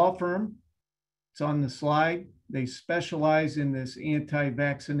City law firm. It's on the slide. They specialize in this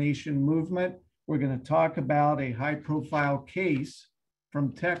anti-vaccination movement. We're going to talk about a high-profile case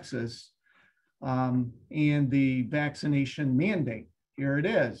from Texas and the vaccination mandate. Here it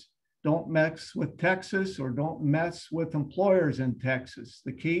is. Don't mess with Texas, or don't mess with employers in Texas.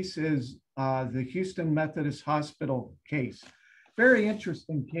 The case is the Houston Methodist Hospital case. Very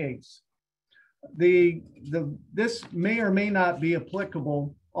interesting case. This may or may not be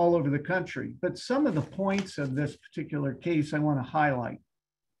applicable all over the country, but some of the points of this particular case I want to highlight.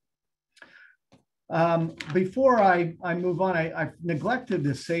 Before I move on, I've neglected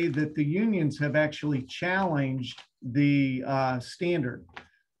to say that the unions have actually challenged the standard,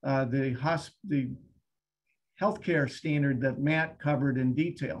 the healthcare standard that Matt covered in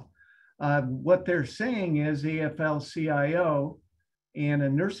detail. What they're saying is AFL-CIO and a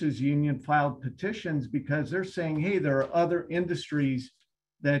nurses union filed petitions because they're saying, hey, there are other industries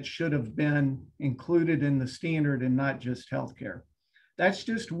that should have been included in the standard and not just healthcare. That's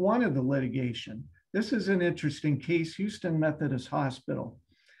just one of the litigation. This is an interesting case, Houston Methodist Hospital.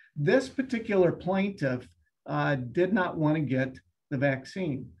 This particular plaintiff did not want to get the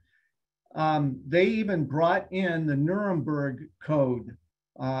vaccine. They even brought in the Nuremberg Code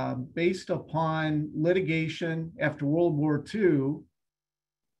based upon litigation after World War II.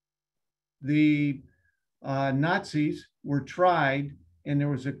 The Nazis were tried, and there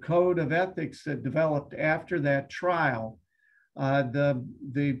was a code of ethics that developed after that trial.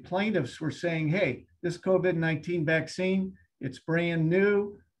 The plaintiffs were saying, hey, this COVID-19 vaccine, it's brand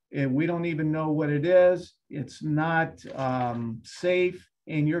new, and we don't even know what it is. It's not safe,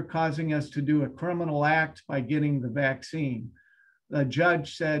 and you're causing us to do a criminal act by getting the vaccine. The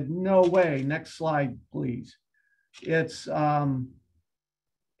judge said, no way. Next slide, please. It's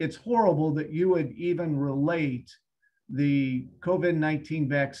horrible that you would even relate the COVID-19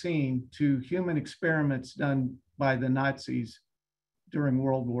 vaccine to human experiments done by the Nazis during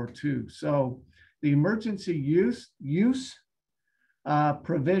World War II. So the emergency use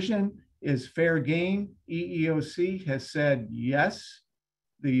provision is fair game. EEOC has said, yes,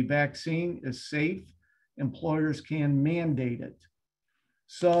 the vaccine is safe. Employers can mandate it.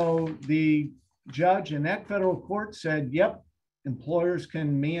 So the judge in that federal court said, yep, employers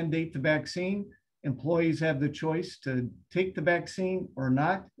can mandate the vaccine. Employees have the choice to take the vaccine or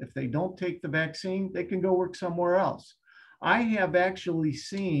not. If they don't take the vaccine, they can go work somewhere else. I have actually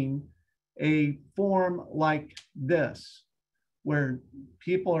seen a form like this, where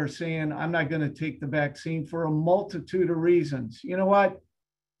people are saying, I'm not going to take the vaccine for a multitude of reasons. You know what?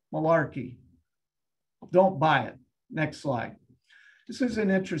 Malarkey. Don't buy it. Next slide. This is an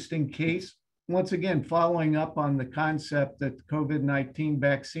interesting case. Once again, following up on the concept that the COVID-19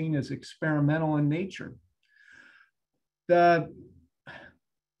 vaccine is experimental in nature. When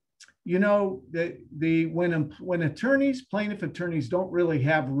plaintiff attorneys don't really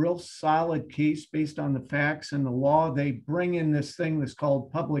have a real solid case based on the facts and the law, they bring in this thing that's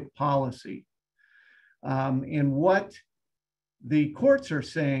called public policy. And what the courts are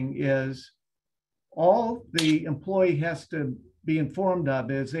saying is all the employee has to be informed of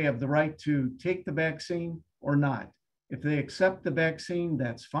is they have the right to take the vaccine or not. If they accept the vaccine,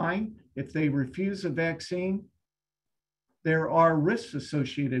 that's fine. If they refuse the vaccine, there are risks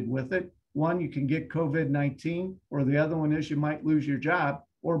associated with it. One, you can get COVID-19, or the other one is you might lose your job,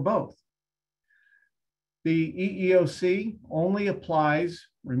 or both. The EEOC only applies,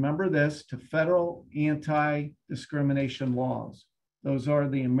 remember this, to federal anti-discrimination laws. Those are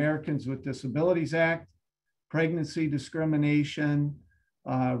the Americans with Disabilities Act, pregnancy discrimination,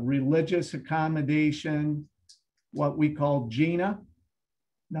 religious accommodation, what we call GINA,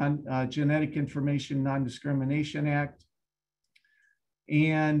 Genetic Information Non-Discrimination Act.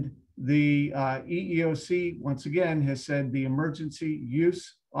 And the EEOC, once again, has said the emergency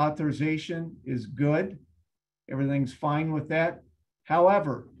use authorization is good. Everything's fine with that.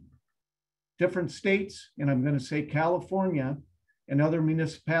 However, different states, and I'm going to say California and other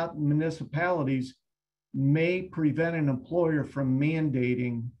municipalities, may prevent an employer from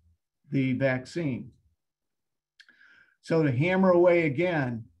mandating the vaccine. So to hammer away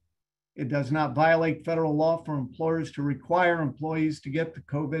again, it does not violate federal law for employers to require employees to get the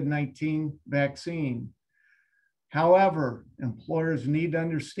COVID-19 vaccine. However, employers need to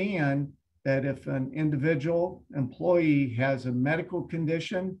understand that if an individual employee has a medical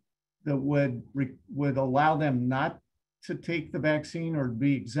condition that would allow them not to take the vaccine or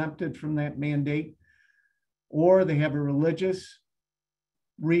be exempted from that mandate, or they have a religious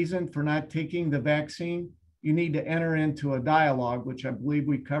reason for not taking the vaccine, you need to enter into a dialogue, which I believe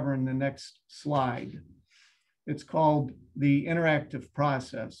we cover in the next slide. It's called the interactive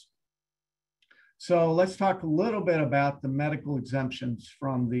process. So let's talk a little bit about the medical exemptions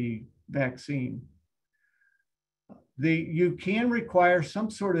from the vaccine. You can require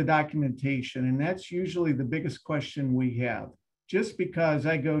some sort of documentation, and that's usually the biggest question we have. Just because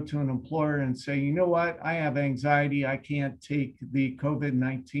I go to an employer and say, you know what, I have anxiety, I can't take the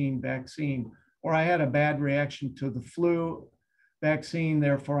COVID-19 vaccine, or I had a bad reaction to the flu vaccine,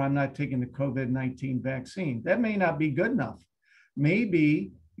 therefore I'm not taking the COVID-19 vaccine. That may not be good enough.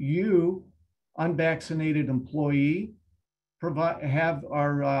 Maybe you, unvaccinated employee,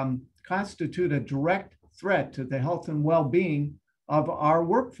 constitute a direct threat to the health and well-being of our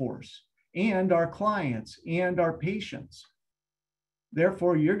workforce and our clients and our patients.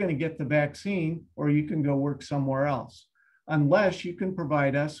 Therefore, you're going to get the vaccine or you can go work somewhere else, unless you can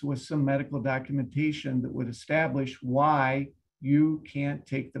provide us with some medical documentation that would establish why you can't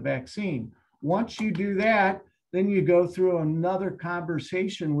take the vaccine. Once you do that, then you go through another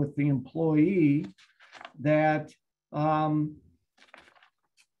conversation with the employee that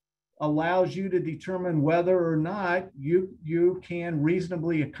allows you to determine whether or not you can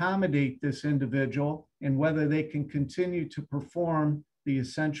reasonably accommodate this individual and whether they can continue to perform the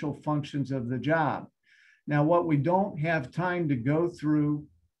essential functions of the job. Now, what we don't have time to go through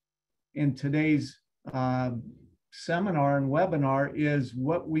in today's seminar and webinar is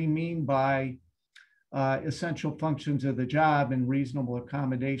what we mean by essential functions of the job and reasonable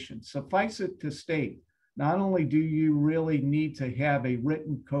accommodation. Suffice it to state, not only do you really need to have a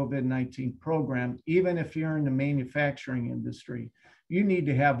written COVID-19 program, even if you're in the manufacturing industry, you need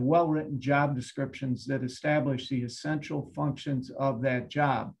to have well-written job descriptions that establish the essential functions of that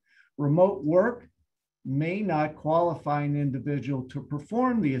job. Remote work may not qualify an individual to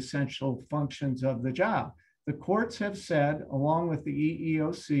perform the essential functions of the job. The courts have said, along with the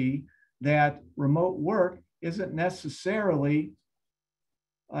EEOC, that remote work isn't necessarily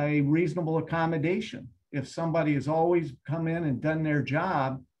a reasonable accommodation. If somebody has always come in and done their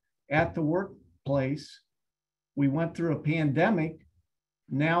job at the workplace, we went through a pandemic,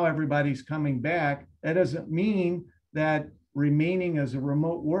 now everybody's coming back. That doesn't mean that remaining as a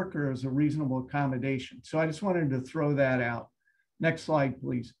remote worker is a reasonable accommodation. So I just wanted to throw that out. Next slide,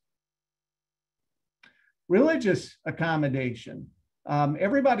 please. Religious accommodation.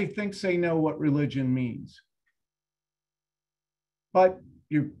 Everybody thinks they know what religion means, but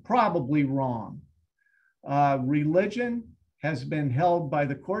you're probably wrong. Religion has been held by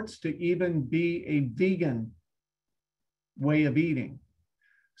the courts to even be a vegan way of eating.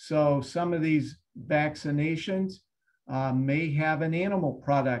 So some of these vaccinations may have an animal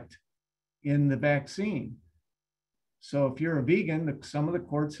product in the vaccine. So if you're a vegan, some of the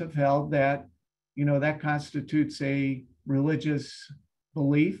courts have held that, you know, that constitutes a religious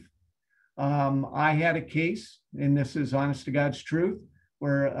belief. I had a case, and this is honest to God's truth,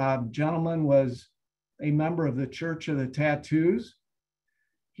 where a gentleman was a member of the Church of the Tattoos.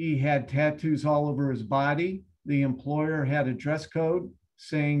 He had tattoos all over his body. The employer had a dress code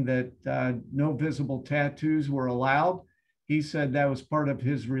saying that no visible tattoos were allowed. He said that was part of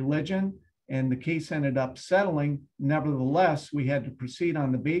his religion, and the case ended up settling. Nevertheless, we had to proceed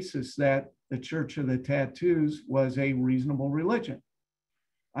on the basis that the Church of the Tattoos was a reasonable religion.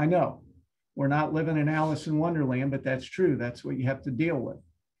 I know we're not living in Alice in Wonderland, but that's true. That's what you have to deal with.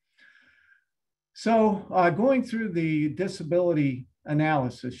 So going through the disability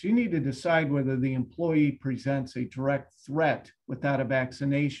analysis, you need to decide whether the employee presents a direct threat without a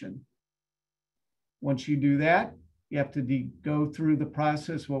vaccination. Once you do that, you have to go through the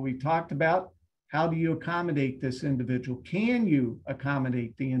process, what we talked about. How do you accommodate this individual? Can you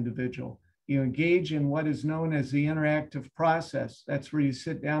accommodate the individual? You engage in what is known as the interactive process. That's where you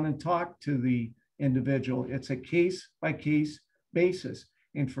sit down and talk to the individual. It's a case-by-case basis.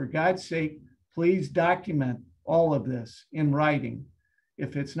 And for God's sake, please document all of this in writing.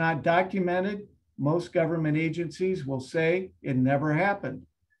 If it's not documented, most government agencies will say it never happened.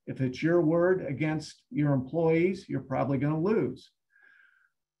 If it's your word against your employees, you're probably going to lose.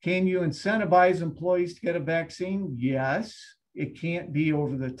 Can you incentivize employees to get a vaccine? Yes. It can't be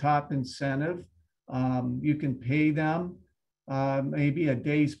over the top incentive. You can pay them maybe a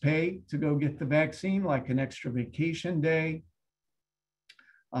day's pay to go get the vaccine, like an extra vacation day.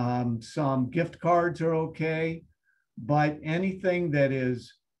 Some gift cards are okay, but anything that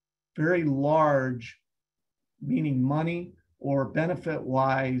is very large, meaning money or benefit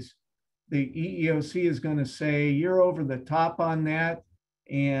wise, the EEOC is going to say you're over the top on that.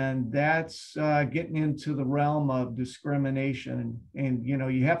 And that's getting into the realm of discrimination. And, you know,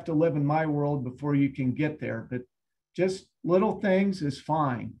 you have to live in my world before you can get there, but just little things is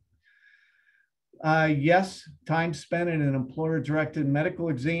fine. Yes, time spent in an employer-directed medical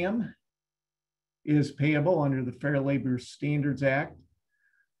exam is payable under the Fair Labor Standards Act.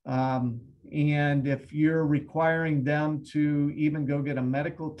 And if you're requiring them to even go get a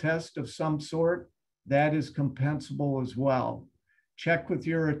medical test of some sort, that is compensable as well. Check with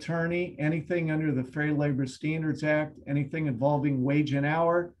your attorney. Anything under the Fair Labor Standards Act, anything involving wage and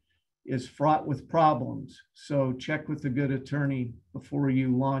hour is fraught with problems. So check with a good attorney before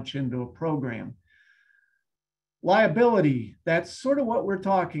you launch into a program. Liability, that's sort of what we're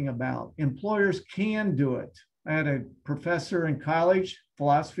talking about. Employers can do it. I had a professor in college,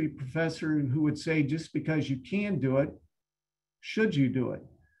 philosophy professor, who would say, just because you can do it, should you do it?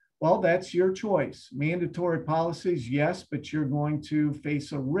 Well, that's your choice. Mandatory policies, yes, but you're going to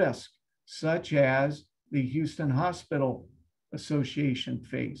face a risk, such as the Houston Hospital Association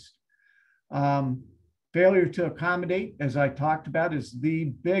faced. Failure to accommodate, as I talked about, is the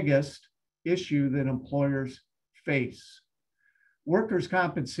biggest issue that employers face. Workers'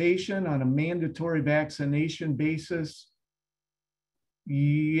 compensation on a mandatory vaccination basis,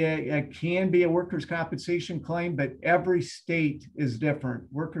 yeah, it can be a workers' compensation claim, but every state is different.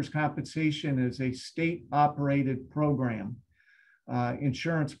 Workers' compensation is a state-operated program,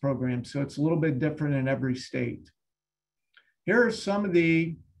 insurance program, so it's a little bit different in every state. Here are some of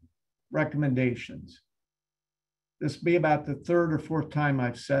the recommendations. This will be about the third or fourth time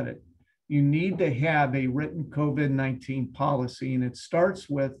I've said it. You need to have a written COVID-19 policy, and it starts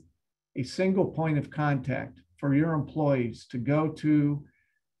with a single point of contact for your employees to go to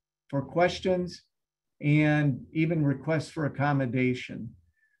for questions and even requests for accommodation.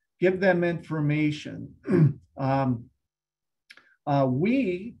 Give them information.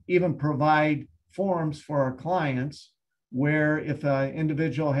 We even provide forms for our clients where if an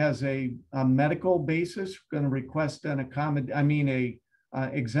individual has a medical basis, we're going to request an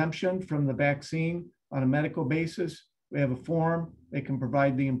exemption from the vaccine on a medical basis. We have a form they can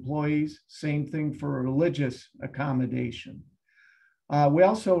provide the employees. Same thing for a religious accommodation. We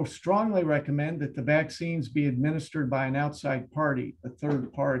also strongly recommend that the vaccines be administered by an outside party, a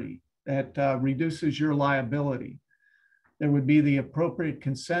third party, that reduces your liability. There would be the appropriate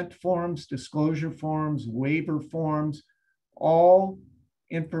consent forms, disclosure forms, waiver forms, all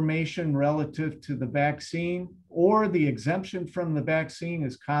information relative to the vaccine or the exemption from the vaccine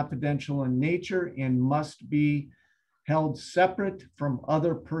is confidential in nature and must be held separate from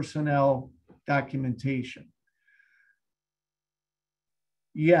other personnel documentation.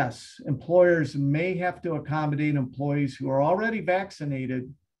 Yes, employers may have to accommodate employees who are already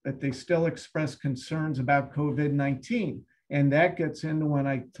vaccinated, but they still express concerns about COVID-19. And that gets into when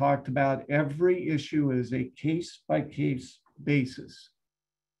I talked about every issue is a case-by-case basis.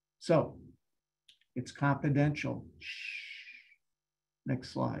 So it's confidential.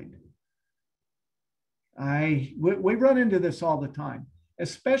 Next slide. We run into this all the time,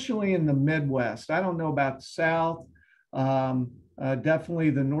 especially in the Midwest. I don't know about the South. Definitely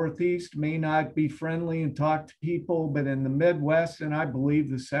the Northeast may not be friendly and talk to people, but in the Midwest, and I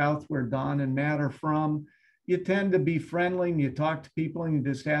believe the South, where Don and Matt are from, you tend to be friendly and you talk to people and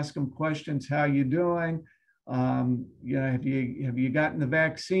you just ask them questions. How you doing? Have you gotten the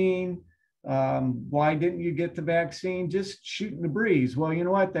vaccine? Why didn't you get the vaccine? Just shooting the breeze. Well, you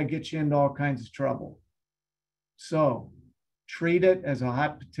know what? That gets you into all kinds of trouble. So treat it as a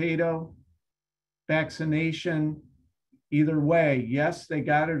hot potato. Vaccination, either way, yes, they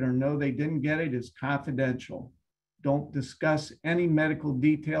got it or no, they didn't get it, is confidential. Don't discuss any medical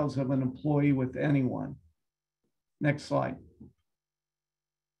details of an employee with anyone. Next slide.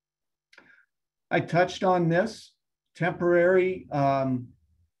 I touched on this temporary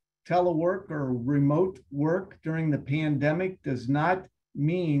telework or remote work during the pandemic does not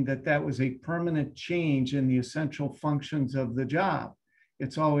mean that that was a permanent change in the essential functions of the job.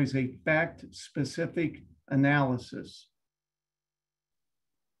 It's always a fact-specific analysis.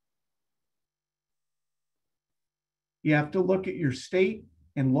 You have to look at your state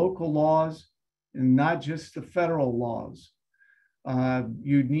and local laws and not just the federal laws.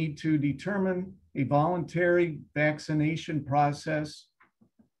 You need to determine a voluntary vaccination process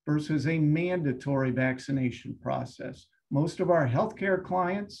versus a mandatory vaccination process. Most of our healthcare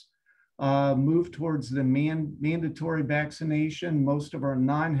clients move towards the mandatory vaccination. Most of our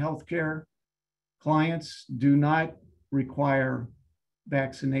non-healthcare clients do not require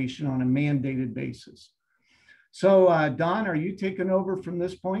vaccination on a mandated basis. So Don, are you taking over from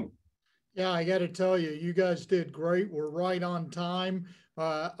this point? Yeah, I got to tell you, you guys did great. We're right on time.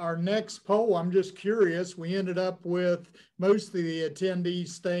 Our next poll, I'm just curious, we ended up with most of the attendees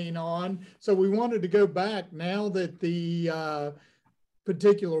staying on. So we wanted to go back now that the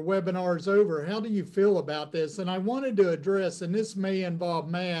particular webinar is over. How do you feel about this? And I wanted to address, and this may involve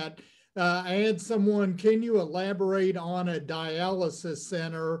Matt, I had someone, can you elaborate on a dialysis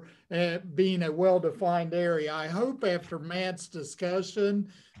center being a well-defined area? I hope after Matt's discussion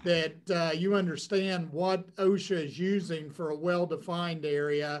that you understand what OSHA is using for a well-defined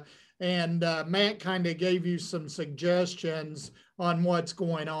area. And Matt kind of gave you some suggestions on what's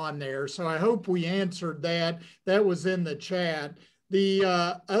going on there. So I hope we answered that. That was in the chat.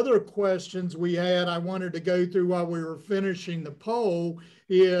 The other questions we had, I wanted to go through while we were finishing the poll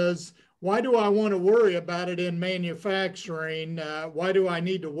is, why do I want to worry about it in manufacturing? Why do I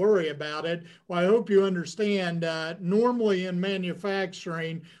need to worry about it? Well, I hope you understand, normally in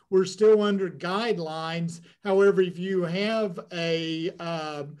manufacturing, we're still under guidelines. However, if you have a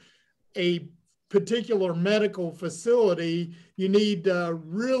particular medical facility, you need to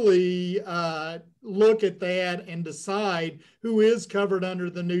really look at that and decide who is covered under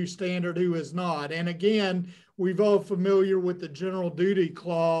the new standard, who is not. And again, we've all familiar with the general duty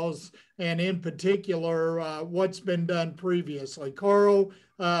clause and in particular, what's been done previously. Carl,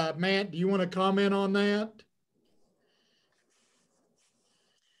 Matt, do you want to comment on that?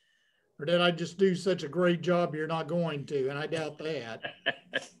 Or did I just do such a great job you're not going to? And I doubt that.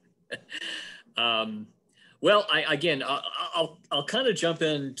 Well, I'll kind of jump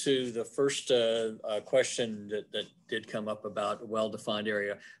into the first question that did come up about a well-defined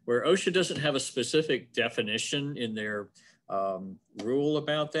area, where OSHA doesn't have a specific definition in their rule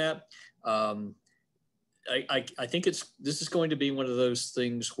about that. I think this is going to be one of those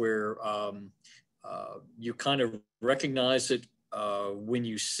things where you kind of recognize it when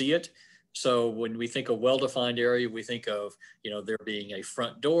you see it. So when we think of well-defined area, we think of, there being a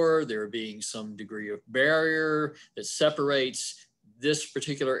front door, there being some degree of barrier that separates this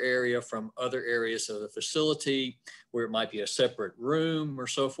particular area from other areas of the facility, where it might be a separate room or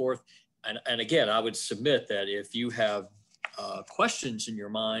so forth. And again, I would submit that if you have questions in your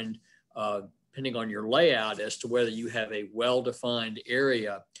mind, depending on your layout as to whether you have a well-defined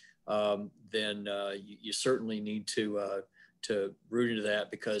area, then you certainly need to root into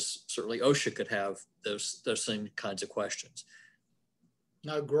that, because certainly OSHA could have those same kinds of questions.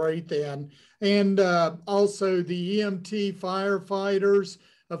 No, great then. And also the EMT firefighters,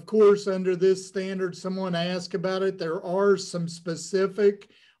 of course, under this standard, someone asked about it. There are some specific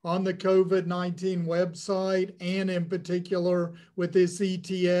on the COVID-19 website, and in particular with this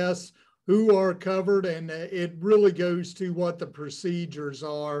ETS, who are covered, and it really goes to what the procedures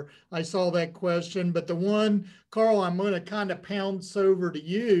are. I saw that question, but the one, Carl, I'm going to kind of pounce over to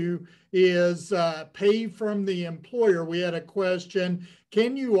you is pay from the employer. We had a question,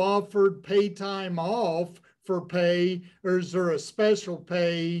 can you offer pay time off for pay, or is there a special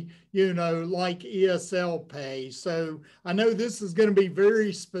pay, like ESL pay? So I know this is going to be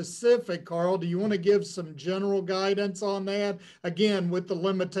very specific, Carl. Do you want to give some general guidance on that? Again, with the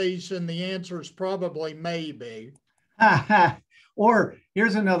limitation, the answer is probably maybe. Or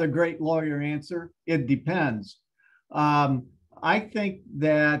here's another great lawyer answer. It depends. I think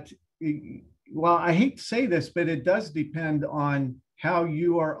that, well, I hate to say this, but it does depend on how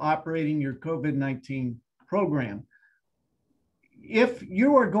you are operating your COVID-19 program. If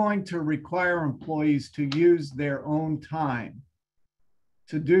you are going to require employees to use their own time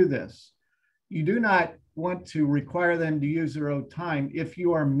to do this, you do not want to require them to use their own time if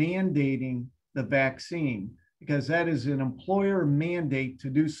you are mandating the vaccine, because that is an employer mandate to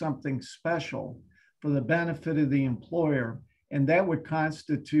do something special for the benefit of the employer. And that would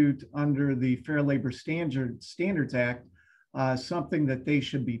constitute, under the Fair Labor Standards Act, something that they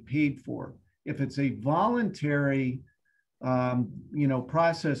should be paid for. If it's a voluntary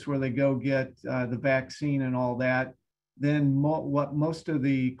process where they go get the vaccine and all that, then what most of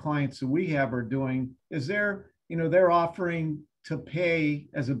the clients that we have are doing is they're offering to pay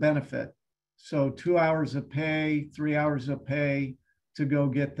as a benefit. So 2 hours of pay, 3 hours of pay to go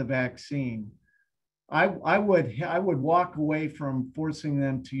get the vaccine. I would walk away from forcing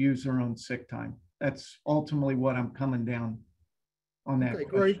them to use their own sick time. That's ultimately what I'm coming down on that. Okay,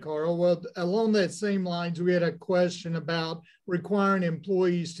 great, Carl. Well, along that same lines, we had a question about requiring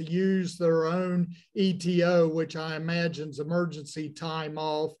employees to use their own ETO, which I imagine is emergency time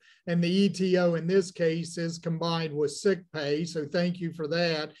off. And the ETO in this case is combined with sick pay. So thank you for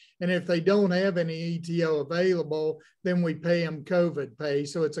that. And if they don't have any ETO available, then we pay them COVID pay.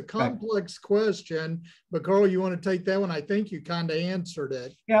 So it's a complex question, but Carl, you want to take that one? I think you kind of answered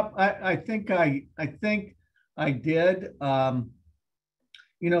it. Yep, I think I did.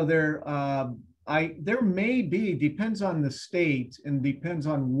 There may be, depends on the state and depends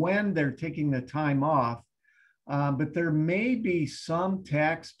on when they're taking the time off, but there may be some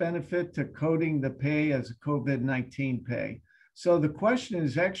tax benefit to coding the pay as a COVID-19 pay. So the question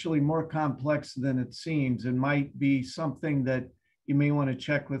is actually more complex than it seems and might be something that you may want to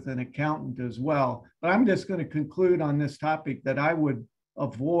check with an accountant as well. But I'm just going to conclude on this topic that I would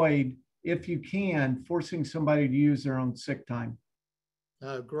avoid, if you can, forcing somebody to use their own sick time.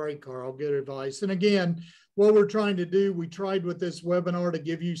 Great, Carl. Good advice. And again, what we're trying to do, we tried with this webinar to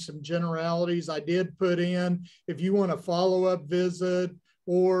give you some generalities. I did put in, if you want a follow-up visit,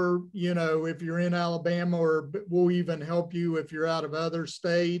 or, if you're in Alabama, or we'll even help you if you're out of other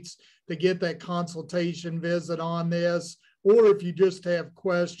states to get that consultation visit on this. Or if you just have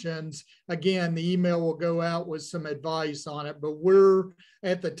questions, again, the email will go out with some advice on it. But we're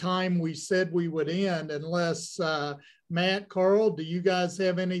at the time we said we would end, unless Matt, Carl, do you guys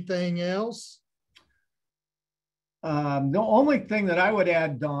have anything else? The only thing that I would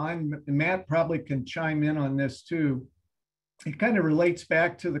add, Don, and Matt probably can chime in on this too, it kind of relates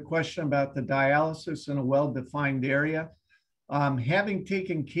back to the question about the dialysis in a well-defined area. Having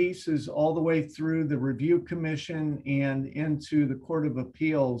taken cases all the way through the review commission and into the Court of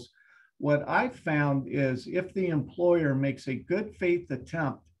Appeals, what I've found is if the employer makes a good faith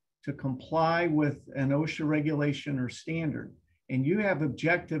attempt to comply with an OSHA regulation or standard, and you have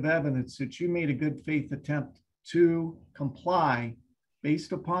objective evidence that you made a good faith attempt to comply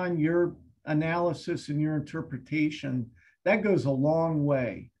based upon your analysis and your interpretation, that goes a long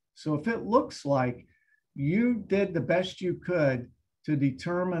way. So if it looks like you did the best you could to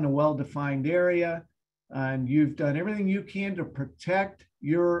determine a well-defined area, and you've done everything you can to protect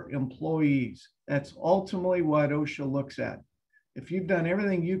your employees, that's ultimately what OSHA looks at. If you've done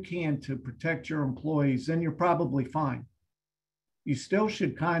everything you can to protect your employees, then you're probably fine. You still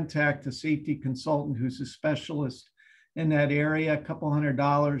should contact a safety consultant who's a specialist in that area. A couple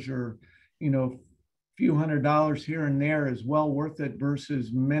 $100 or, few $100 here and there is well worth it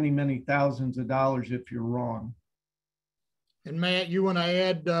versus many, many thousands of dollars if you're wrong. And Matt, you want to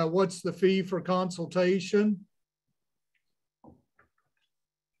add what's the fee for consultation?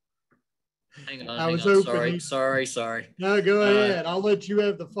 Hang on. Sorry. No, go ahead. I'll let you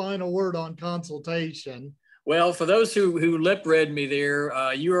have the final word on consultation. Well, for those who lip read me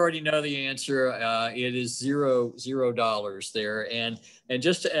there, you already know the answer. It is $0 there. And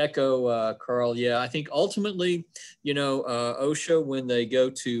just to echo Carl, yeah, I think ultimately, OSHA, when they go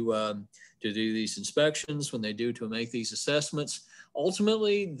to do these inspections, when they do to make these assessments,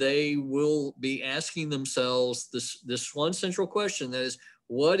 ultimately they will be asking themselves this one central question, that is,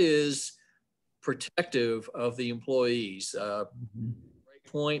 what is protective of the employees? Great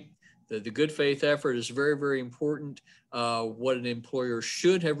point. The good faith effort is very, very important. What an employer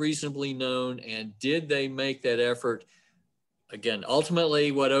should have reasonably known, and did they make that effort? Again,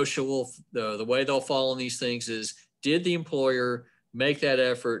 ultimately what OSHA will, the way they'll follow these things is, did the employer make that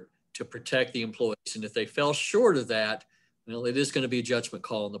effort to protect the employees? And if they fell short of that, well, it is going to be a judgment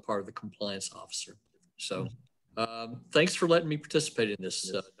call on the part of the compliance officer. So thanks for letting me participate in this,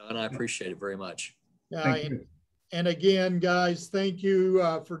 Don. I appreciate it very much. And again, guys, thank you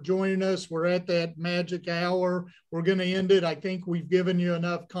for joining us. We're at that magic hour. We're going to end it. I think we've given you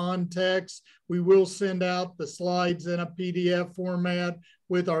enough context. We will send out the slides in a PDF format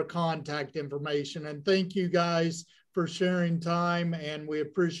with our contact information. And thank you guys for sharing time, and we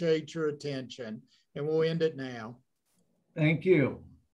appreciate your attention. And we'll end it now. Thank you.